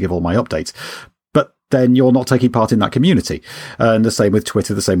how I'm going to give all my updates. But then you're not taking part in that community. And the same with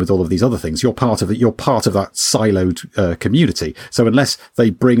Twitter, the same with all of these other things. You're part of it. You're part of that siloed community. So unless they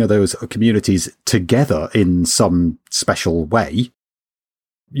bring those communities together in some special way,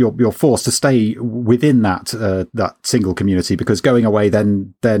 you're forced to stay within that single community, because going away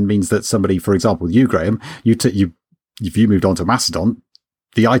then means that somebody, for example, you, Graham, if you moved on to Mastodon,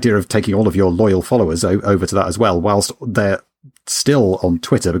 the idea of taking all of your loyal followers over to that as well, whilst they're still on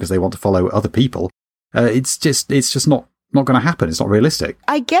Twitter because they want to follow other people, it's just not going to happen. It's not realistic.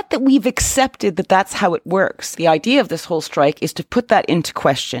 I get that we've accepted that that's how it works. The idea of this whole strike is to put that into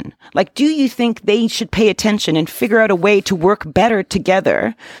question. Like, do you think they should pay attention and figure out a way to work better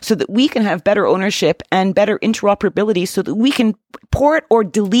together so that we can have better ownership and better interoperability so that we can port or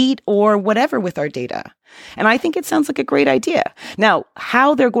delete or whatever with our data? And I think it sounds like a great idea. Now,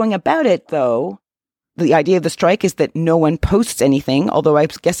 how they're going about it, though, the idea of the strike is that no one posts anything, although I'm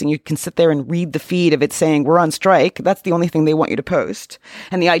guessing you can sit there and read the feed of it saying we're on strike. That's the only thing they want you to post.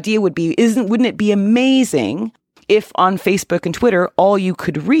 And the idea would be, wouldn't it be amazing if on Facebook and Twitter, all you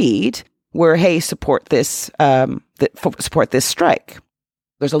could read were, hey, support this strike.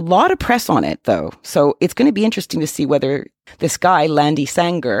 There's a lot of press on it, though. So it's going to be interesting to see whether this guy, Landy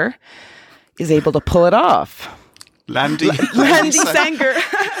Sanger, is able to pull it off. Landy Sanger.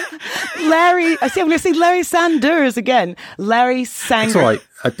 I'm going to say Larry Sanders again. Larry Sanger. It's all right.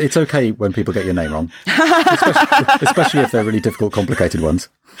 It's okay when people get your name wrong. Especially if they're really difficult, complicated ones.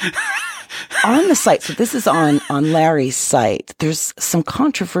 On the site, so this is on Larry's site, there's some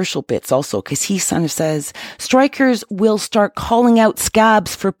controversial bits also, because he kind of says, strikers will start calling out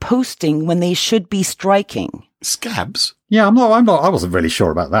scabs for posting when they should be striking. Scabs? Yeah, I wasn't really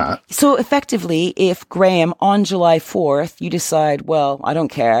sure about that. So effectively, if Graham, on July 4th, you decide, well, I don't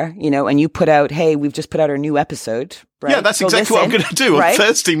care, and you put out, hey, we've just put out our new episode. Right? Yeah, that's exactly what I'm going to do on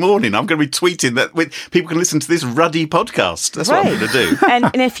Thursday morning. I'm going to be tweeting that people can listen to this ruddy podcast. That's what I'm going to do.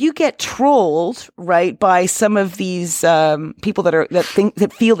 And if you get trolled, right, by some of these people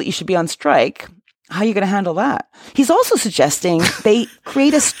that feel that you should be on strike, how are you going to handle that? He's also suggesting they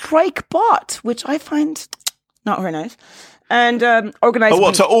create a strike bot, which I find not very nice. And organize.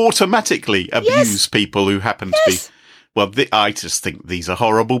 To automatically abuse people who happen to be. Well, I just think these are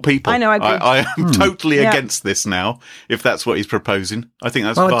horrible people. I know. I am totally against this now. If that's what he's proposing, I think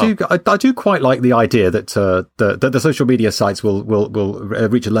that's. Well, I do quite like the idea that the social media sites will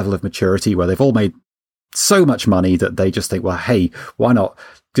reach a level of maturity where they've all made so much money that they just think, well, hey, why not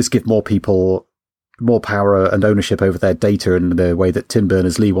just give more people more power and ownership over their data in the way that Tim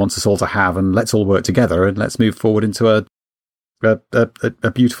Berners-Lee wants us all to have, and let's all work together and let's move forward into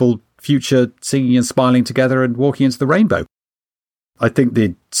a beautiful future, singing and smiling together and walking into the rainbow. I think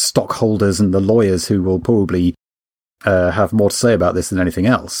the stockholders and the lawyers who will probably have more to say about this than anything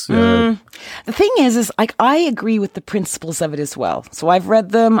else. The thing is like, I agree with the principles of it as well. So I've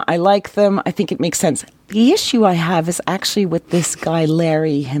read them. I like them. I think it makes sense. The issue I have is actually with this guy,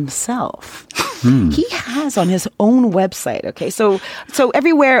 Larry himself. He has on his own website. Okay. So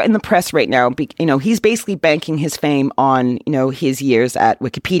everywhere in the press right now, he's basically banking his fame on, his years at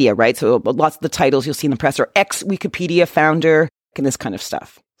Wikipedia, right? So lots of the titles you'll see in the press are ex-Wikipedia founder and this kind of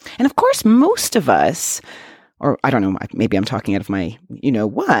stuff. And of course, most of us, or I don't know, maybe I'm talking out of my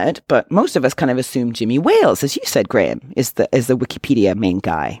what, but most of us kind of assume Jimmy Wales, as you said, Graham, is the Wikipedia main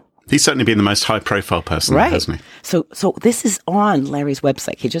guy. He's certainly been the most high-profile person, hasn't he? So this is on Larry's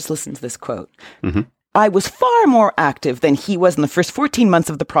website. He just listened to this quote. Mm-hmm. I was far more active than he was in the first 14 months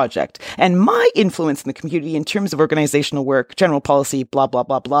of the project, and my influence in the community in terms of organizational work, general policy, blah, blah,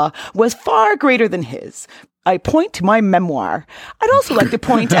 blah, blah, was far greater than his. I point to my memoir. I'd also like to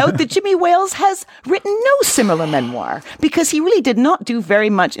point out that Jimmy Wales has written no similar memoir because he really did not do very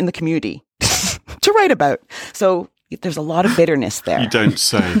much in the community to write about. So there's a lot of bitterness there. You don't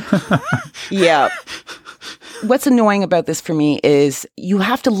say. Yeah. What's annoying about this for me is you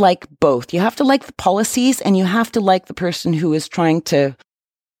have to like both. You have to like the policies and you have to like the person who is trying to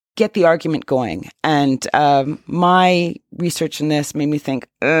get the argument going. And my research in this made me think,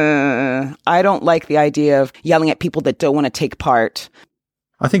 I don't like the idea of yelling at people that don't want to take part.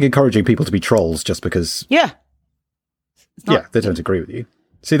 I think encouraging people to be trolls just because... Yeah. They don't agree with you.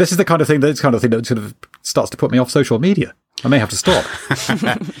 See, this is the kind of thing that sort of starts to put me off social media. I may have to stop.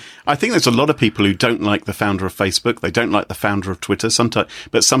 I think there's a lot of people who don't like the founder of Facebook. They don't like the founder of Twitter.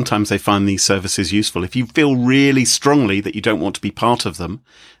 But sometimes they find these services useful. If you feel really strongly that you don't want to be part of them,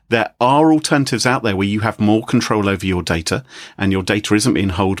 there are alternatives out there where you have more control over your data and your data isn't being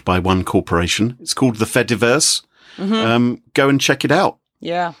held by one corporation. It's called the Fediverse. Mm-hmm. Go and check it out.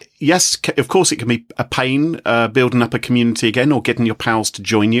 Yeah. Yes, of course, it can be a pain building up a community again or getting your pals to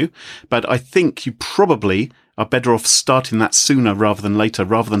join you. But I think you probably are better off starting that sooner rather than later,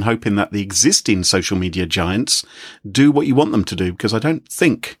 rather than hoping that the existing social media giants do what you want them to do, because I don't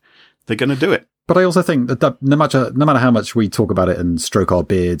think they're going to do it. But I also think that no matter how much we talk about it and stroke our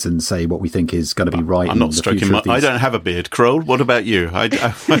beards and say what we think is going to be right, I'm not stroking I don't have a beard, Kroll. What about you?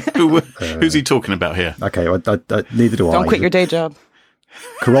 Who's he talking about here? Okay, neither do I. Don't quit your day job.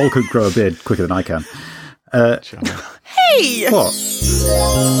 Kroll could grow a beard quicker than I can. Hey! What?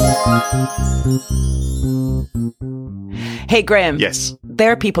 Hey, Graham. Yes. There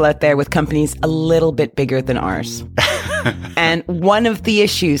are people out there with companies a little bit bigger than ours. And one of the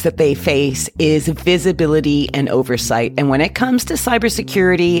issues that they face is visibility and oversight. And when it comes to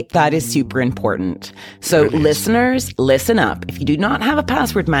cybersecurity, that is super important. So listeners, listen up. If you do not have a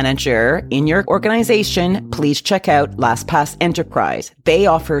password manager in your organization, please check out LastPass Enterprise. They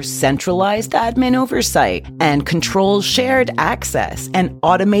offer centralized admin oversight and controls shared access and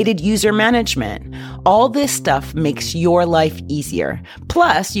automated user management. All this stuff makes your life easier.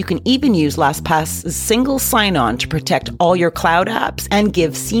 Plus, you can even use LastPass's single sign-on to protect all your cloud apps and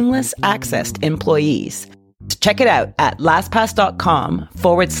give seamless access to employees. Check it out at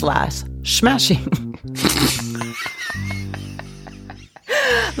lastpass.com/smashing.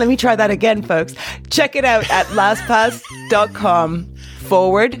 Let me try that again, folks. Check it out at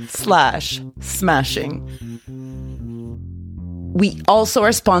lastpass.com/smashing. We also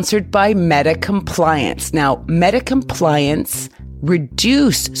are sponsored by Meta Compliance. Now, Meta Compliance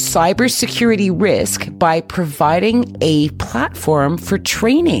reduce cybersecurity risk by providing a platform for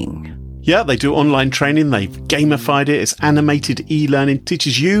training. Yeah, they do online training. They've gamified it. It's animated e-learning.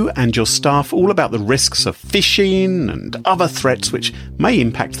 Teaches you and your staff all about the risks of phishing and other threats which may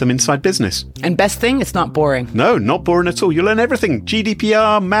impact them inside business. And best thing, it's not boring. No, not boring at all. You learn everything.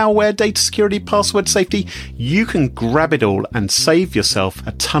 GDPR, malware, data security, password safety. You can grab it all and save yourself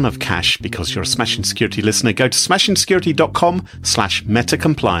a ton of cash because you're a Smashing Security listener. Go to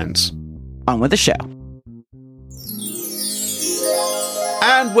smashingsecurity.com/metacompliance. On with the show.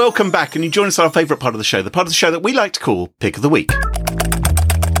 And welcome back, and you join us on our favourite part of the show, the part of the show that we like to call Pick of the Week.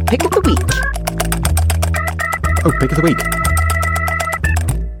 Pick of the week. Oh, pick of the week.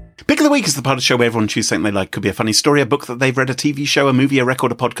 Pick of the Week is the part of the show where everyone chooses something they like. Could be a funny story, a book that they've read, a TV show, a movie, a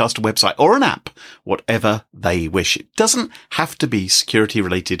record, a podcast, a website, or an app. Whatever they wish. It doesn't have to be security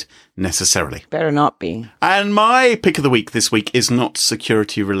related necessarily. Better not be. And my Pick of the Week this week is not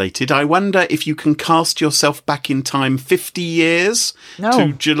security related. I wonder if you can cast yourself back in time 50 years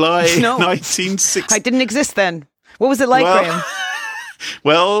to July 1960. I didn't exist then. What was it like, Graham?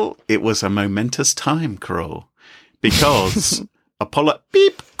 Well, it was a momentous time, Carol, because Apollo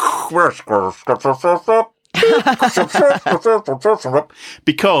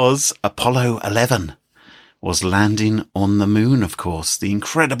because Apollo 11 was landing on the moon, of course. The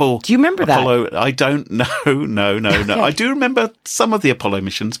incredible Do you remember Apollo, that? I don't know. No. I do remember some of the Apollo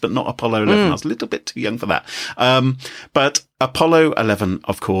missions, but not Apollo 11. I was a little bit too young for that. But Apollo 11,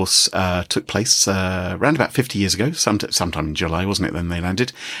 of course, took place around about 50 years ago, sometime in July, wasn't it, then they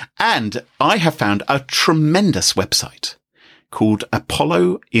landed. And I have found a tremendous website called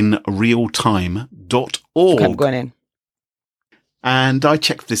apolloinrealtime.org. Okay, I'm going in. And I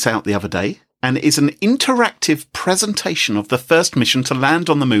checked this out the other day, and it is an interactive presentation of the first mission to land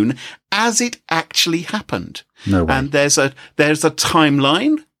on the moon as it actually happened. No way. And there's a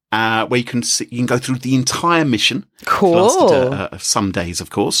timeline where you can go through the entire mission. Cool. It lasted some days, of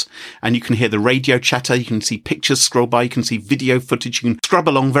course. And you can hear the radio chatter. You can see pictures scroll by. You can see video footage. You can scrub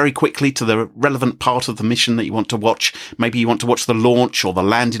along very quickly to the relevant part of the mission that you want to watch. Maybe you want to watch the launch or the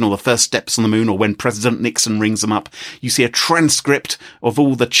landing or the first steps on the moon or when President Nixon rings them up. You see a transcript of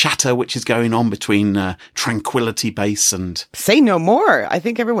all the chatter which is going on between Tranquility Base and... Say no more. I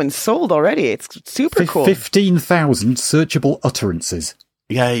think everyone's sold already. It's super cool. 15,000 searchable utterances.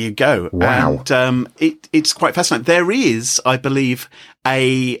 Yeah, there you go. Wow. And it's quite fascinating. There is, I believe,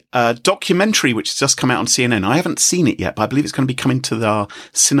 a documentary which has just come out on CNN. I haven't seen it yet, but I believe it's going to be coming to our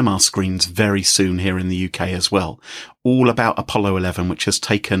cinema screens very soon here in the UK as well. All about Apollo 11, which has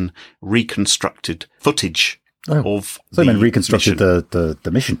taken reconstructed footage of so the they reconstructed mission.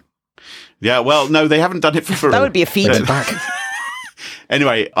 the mission. Yeah, well, no, they haven't done it for That would be a feat.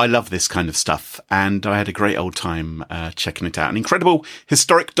 Anyway, I love this kind of stuff, and I had a great old time checking it out. An incredible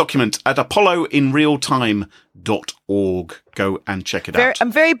historic document at apolloinrealtime.org. Go and check it out.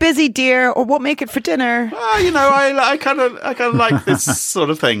 I'm very busy, dear, or won't make it for dinner. I kind of like this sort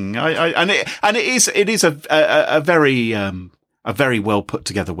of thing. It is a very well put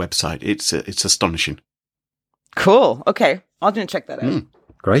together website. It's astonishing. Cool. Okay, I'm going to check that out.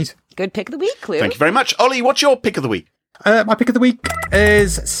 Great. Good pick of the week, Lou. Thank you very much, Ollie. What's your pick of the week? My pick of the week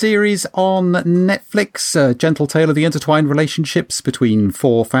is a series on Netflix, a gentle tale of the intertwined relationships between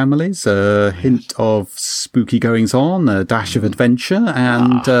four families, a hint of spooky goings-on, a dash of adventure,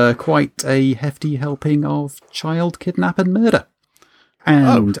 and quite a hefty helping of child kidnap and murder.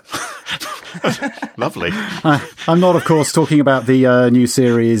 And lovely. I'm not, of course, talking about the new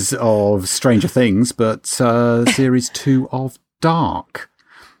series of Stranger Things, but series 2 of Dark.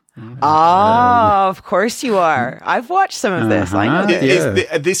 Oh, of course you are. I've watched some of this. I know this.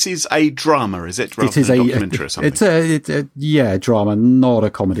 This is a drama, is it? Rather It is than a documentary or something? It's a drama, not a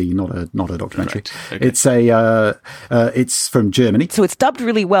comedy, not a documentary. Right. Okay. It's from Germany. So it's dubbed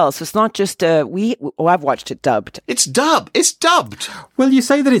really well. So it's not just I've watched it dubbed. It's dubbed. Well, you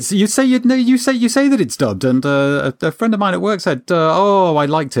say that it's dubbed, and a friend of mine at work said, "Oh, I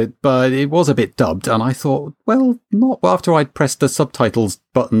liked it, but it was a bit dubbed." And I thought, well, not after I'd pressed the subtitles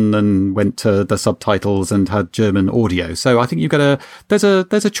button and went to the subtitles and had German audio. So I think there's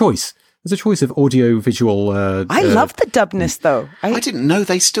a choice. There's a choice of audio visual. I love the dubbedness, though. I didn't know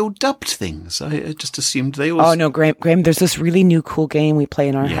they still dubbed things. I just assumed they always... Oh, no, Graham, there's this really new cool game we play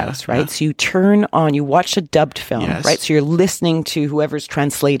in our house, right? Yeah. So you watch a dubbed film, right? So you're listening to whoever's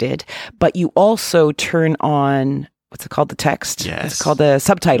translated, but you also turn on, what's it called, the text? Yes. It's called the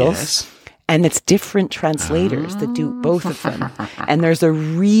subtitles. Yes. And it's different translators that do both of them. And there's a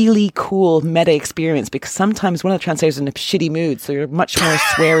really cool meta experience because sometimes one of the translators is in a shitty mood, so you're much more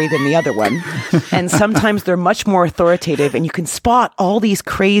sweary than the other one. And sometimes they're much more authoritative, and you can spot all these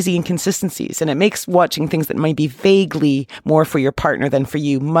crazy inconsistencies. And it makes watching things that might be vaguely more for your partner than for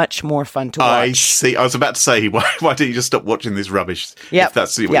you much more fun to watch. I see. I was about to say, why don't you just stop watching this rubbish if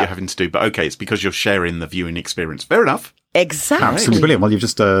that's what you're having to do? But okay, it's because you're sharing the viewing experience. Fair enough. Exactly. Absolutely brilliant. Well, you've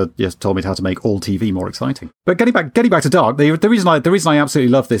just told me how to make all TV more exciting. But getting back to Dark, the reason I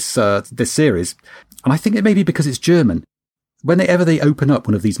absolutely love this series, and I think it may be because it's German. Whenever they open up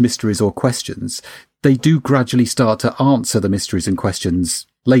one of these mysteries or questions, they do gradually start to answer the mysteries and questions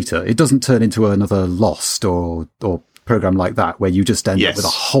later. It doesn't turn into another Lost or program like that where you just end up with a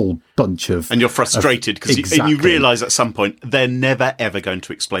whole bunch of... And you're frustrated because you realise at some point they're never ever going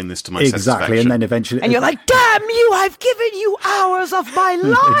to explain this to my satisfaction. And then eventually... And you're like, damn you, I've given you hours of my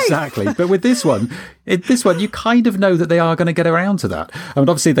life! Exactly. But with this one, you kind of know that they are going to get around to that. I mean,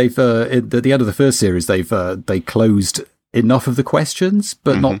 obviously, they've at the end of the first series, they closed enough of the questions,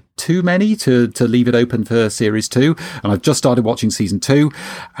 but not too many to leave it open for series 2. And I've just started watching season 2,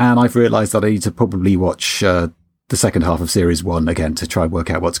 and I've realised that I need to probably watch... the second half of series 1 again to try and work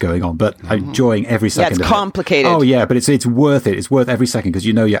out what's going on, but I'm enjoying every second. Yeah, it's complicated. Oh yeah, but it's worth it. It's worth every second because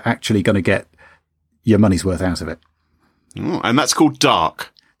you know you're actually going to get your money's worth out of it. Oh, and that's called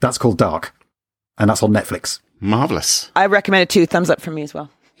Dark. That's called Dark, and that's on Netflix. Marvelous. I recommend it too. Thumbs up from me as well,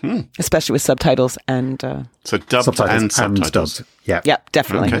 especially with subtitles and so dubbed subtitles and subtitles. Dubbed. Yeah,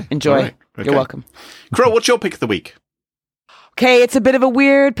 definitely. Okay. Enjoy. Right. Okay. You're welcome. Crow, what's your pick of the week? Okay, it's a bit of a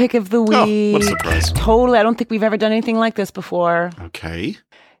weird pick of the week. Oh, what a surprise. Totally. I don't think we've ever done anything like this before. Okay.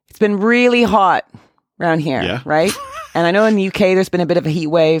 It's been really hot around here, right? And I know in the UK there's been a bit of a heat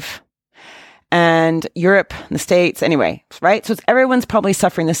wave. And Europe and the States, anyway, right? So everyone's probably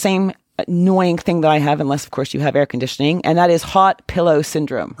suffering the same annoying thing that I have, unless, of course, you have air conditioning, and that is hot pillow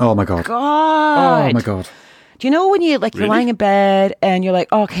syndrome. Oh, my God. God. Oh, my God. Do you know when you're lying in bed and you're like,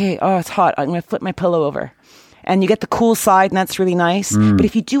 it's hot, I'm going to flip my pillow over. And you get the cool side, and that's really nice. But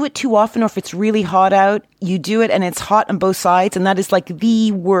if you do it too often, or if it's really hot out, you do it, and it's hot on both sides, and that is like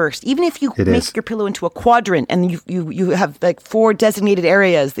the worst. Even if you make your pillow into a quadrant, and you have like 4 designated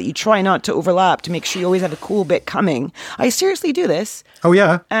areas that you try not to overlap to make sure you always have a cool bit coming. I seriously do this. Oh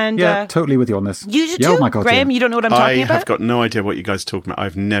yeah, and totally with you on this. You do too? Oh my God, Graham, you don't know what I'm talking about? I have got no idea what you guys are talking about.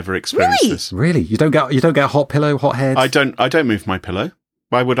 I've never experienced this. Really? You don't get a hot pillow, hot head? I don't move my pillow.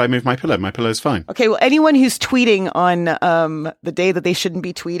 Why would I move my pillow? My pillow's fine. Okay, well, anyone who's tweeting on the day that they shouldn't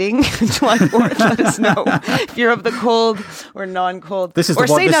be tweeting, July 4th, let us know if you're of the cold or non-cold. This is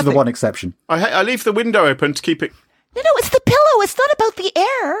the one exception. I leave the window open to keep it... No, it's the pillow. It's not about the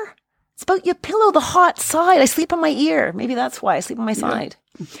air. It's about your pillow, the hot side. I sleep on my ear. Maybe that's why I sleep on my side.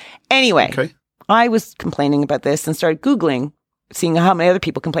 Anyway, I was complaining about this and started Googling, seeing how many other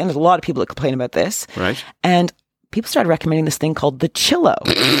people complain. There's a lot of people that complain about this. Right. And people started recommending this thing called the Chillo.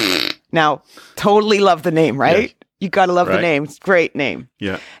 Now, totally love the name, right? Yeah. You got to love the name. It's a great name.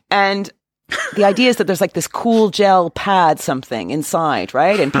 Yeah. And the idea is that there's like this cool gel pad something inside,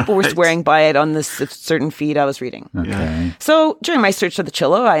 right? And people were swearing by it on this certain feed I was reading. Okay. So during my search for the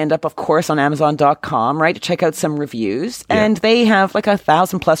Chillo, I end up, of course, on Amazon.com, right, to check out some reviews. Yeah. And they have like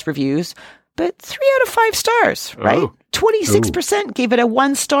 1,000+ reviews, but 3 out of 5 stars, right? Oh. 26% gave it a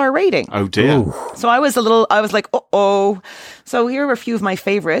 1-star rating. Oh, dear. Ooh. So I was like, uh-oh. So here are a few of my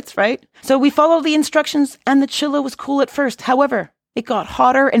favorites, right? So we followed the instructions and the Chillo was cool at first. However, it got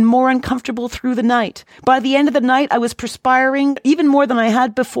hotter and more uncomfortable through the night. By the end of the night, I was perspiring even more than I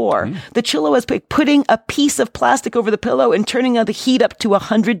had before. The Chillo was putting a piece of plastic over the pillow and turning the heat up to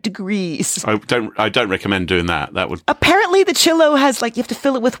 100 degrees. I don't recommend doing that. That would... Apparently the Chillo has you have to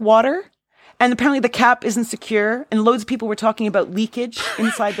fill it with water. And apparently the cap isn't secure, and loads of people were talking about leakage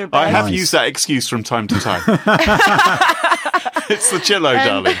inside their I bags. have used that excuse from time to time. It's the Chillo,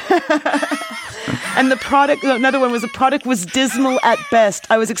 darling. And the product, another one was the product was dismal at best.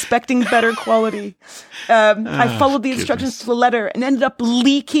 I was expecting better quality. I followed the instructions to the letter and ended up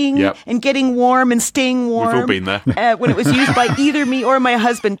leaking and getting warm and staying warm. We've all been there. When it was used by either me or my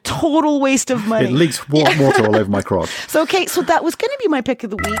husband. Total waste of money. It leaks water all over my crotch. So that was going to be my pick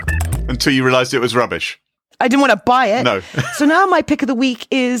of the week. Until you realised it was rubbish. I didn't want to buy it. No. So now my pick of the week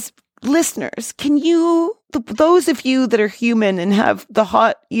is, listeners, can you, those of you that are human and have the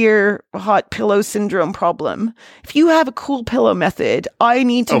hot ear, hot pillow syndrome problem, if you have a cool pillow method, I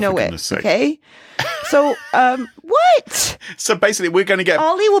need to know it. Sake. Okay? So, what? So basically, we're going to get...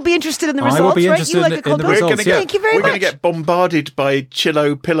 Ollie will be interested in the results, I will be right? interested You like in a cold the pillow? results, yeah. Thank you very much. We're going to get bombarded by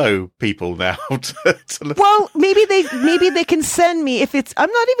Chillo pillow people now. Well, maybe they can send me if it's... I'm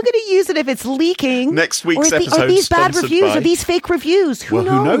not even going to use it if it's leaking. Next week's Are episode these bad sponsored reviews? by- Are these fake reviews? Who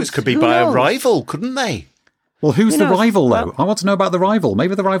knows? Could be Who by knows? a rival, couldn't they? Well, who's Who the knows? rival, though? Well- I want to know about the rival.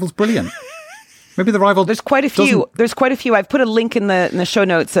 Maybe the rival's brilliant. Maybe the rival. There's quite a few. There's quite a few. I've put a link in the show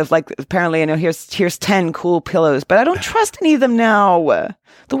notes of apparently I know here's 10 cool pillows, but I don't trust any of them now.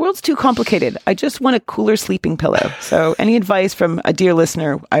 The world's too complicated. I just want a cooler sleeping pillow. So any advice from a dear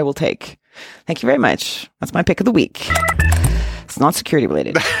listener, I will take. Thank you very much. That's my pick of the week. It's not security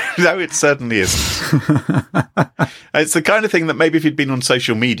related. No, it certainly isn't. It's the kind of thing that maybe if you'd been on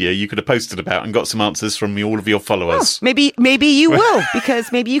social media, you could have posted about and got some answers from all of your followers. Maybe you will,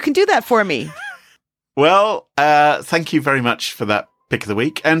 because maybe you can do that for me. Well, thank you very much for that pick of the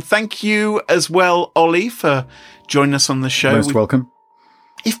week. And thank you as well, Ollie, for joining us on the show. Most welcome.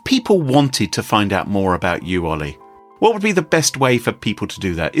 If people wanted to find out more about you, Ollie, what would be the best way for people to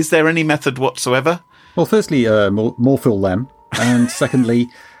do that? Is there any method whatsoever? Well, firstly, more fool them. And secondly,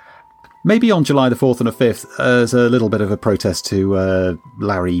 maybe on July the 4th and the 5th, as a little bit of a protest to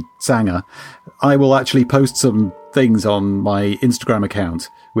Larry Sanger, I will actually post some things on my Instagram account,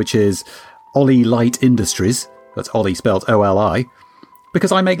 which is Ollie Light Industries. That's Ollie spelled O-L-I,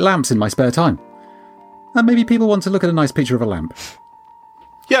 because I make lamps in my spare time. And maybe people want to look at a nice picture of a lamp.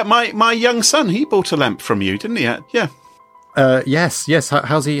 Yeah, my young son, he bought a lamp from you, didn't he? Yeah. Yes.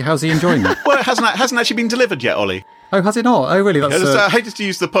 How's he enjoying it? Well, it hasn't actually been delivered yet, Ollie. Oh, has it not? Oh, really? That's, I hated to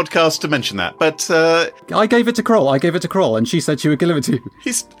use the podcast to mention that, but I gave it to Kroll, and she said she would deliver it to you.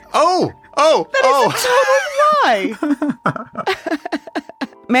 he's... That is a total lie.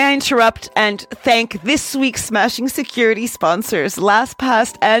 May I interrupt and thank this week's Smashing Security sponsors,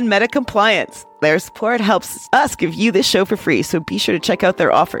 LastPass and Meta Compliance. Their support helps us give you this show for free, so be sure to check out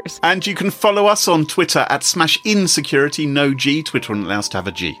their offers. And you can follow us on Twitter at SmashInSecurity, no G. Twitter wouldn't allow us to have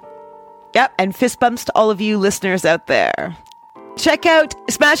a G. Yep, and fist bumps to all of you listeners out there. Check out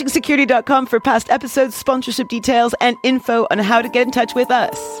SmashingSecurity.com for past episodes, sponsorship details, and info on how to get in touch with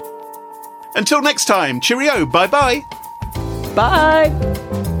us. Until next time, cheerio, bye-bye. Bye!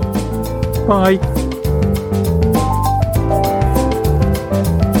 Bye.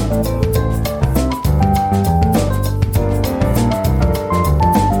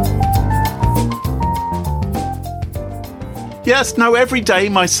 Yes, no, every day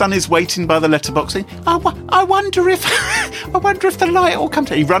my son is waiting by the letterbox saying, I wonder if the light will come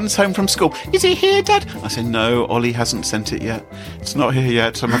to... He runs home from school. Is it here, Dad? I say, no, Ollie hasn't sent it yet. It's not here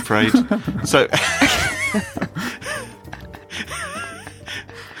yet, I'm afraid. So...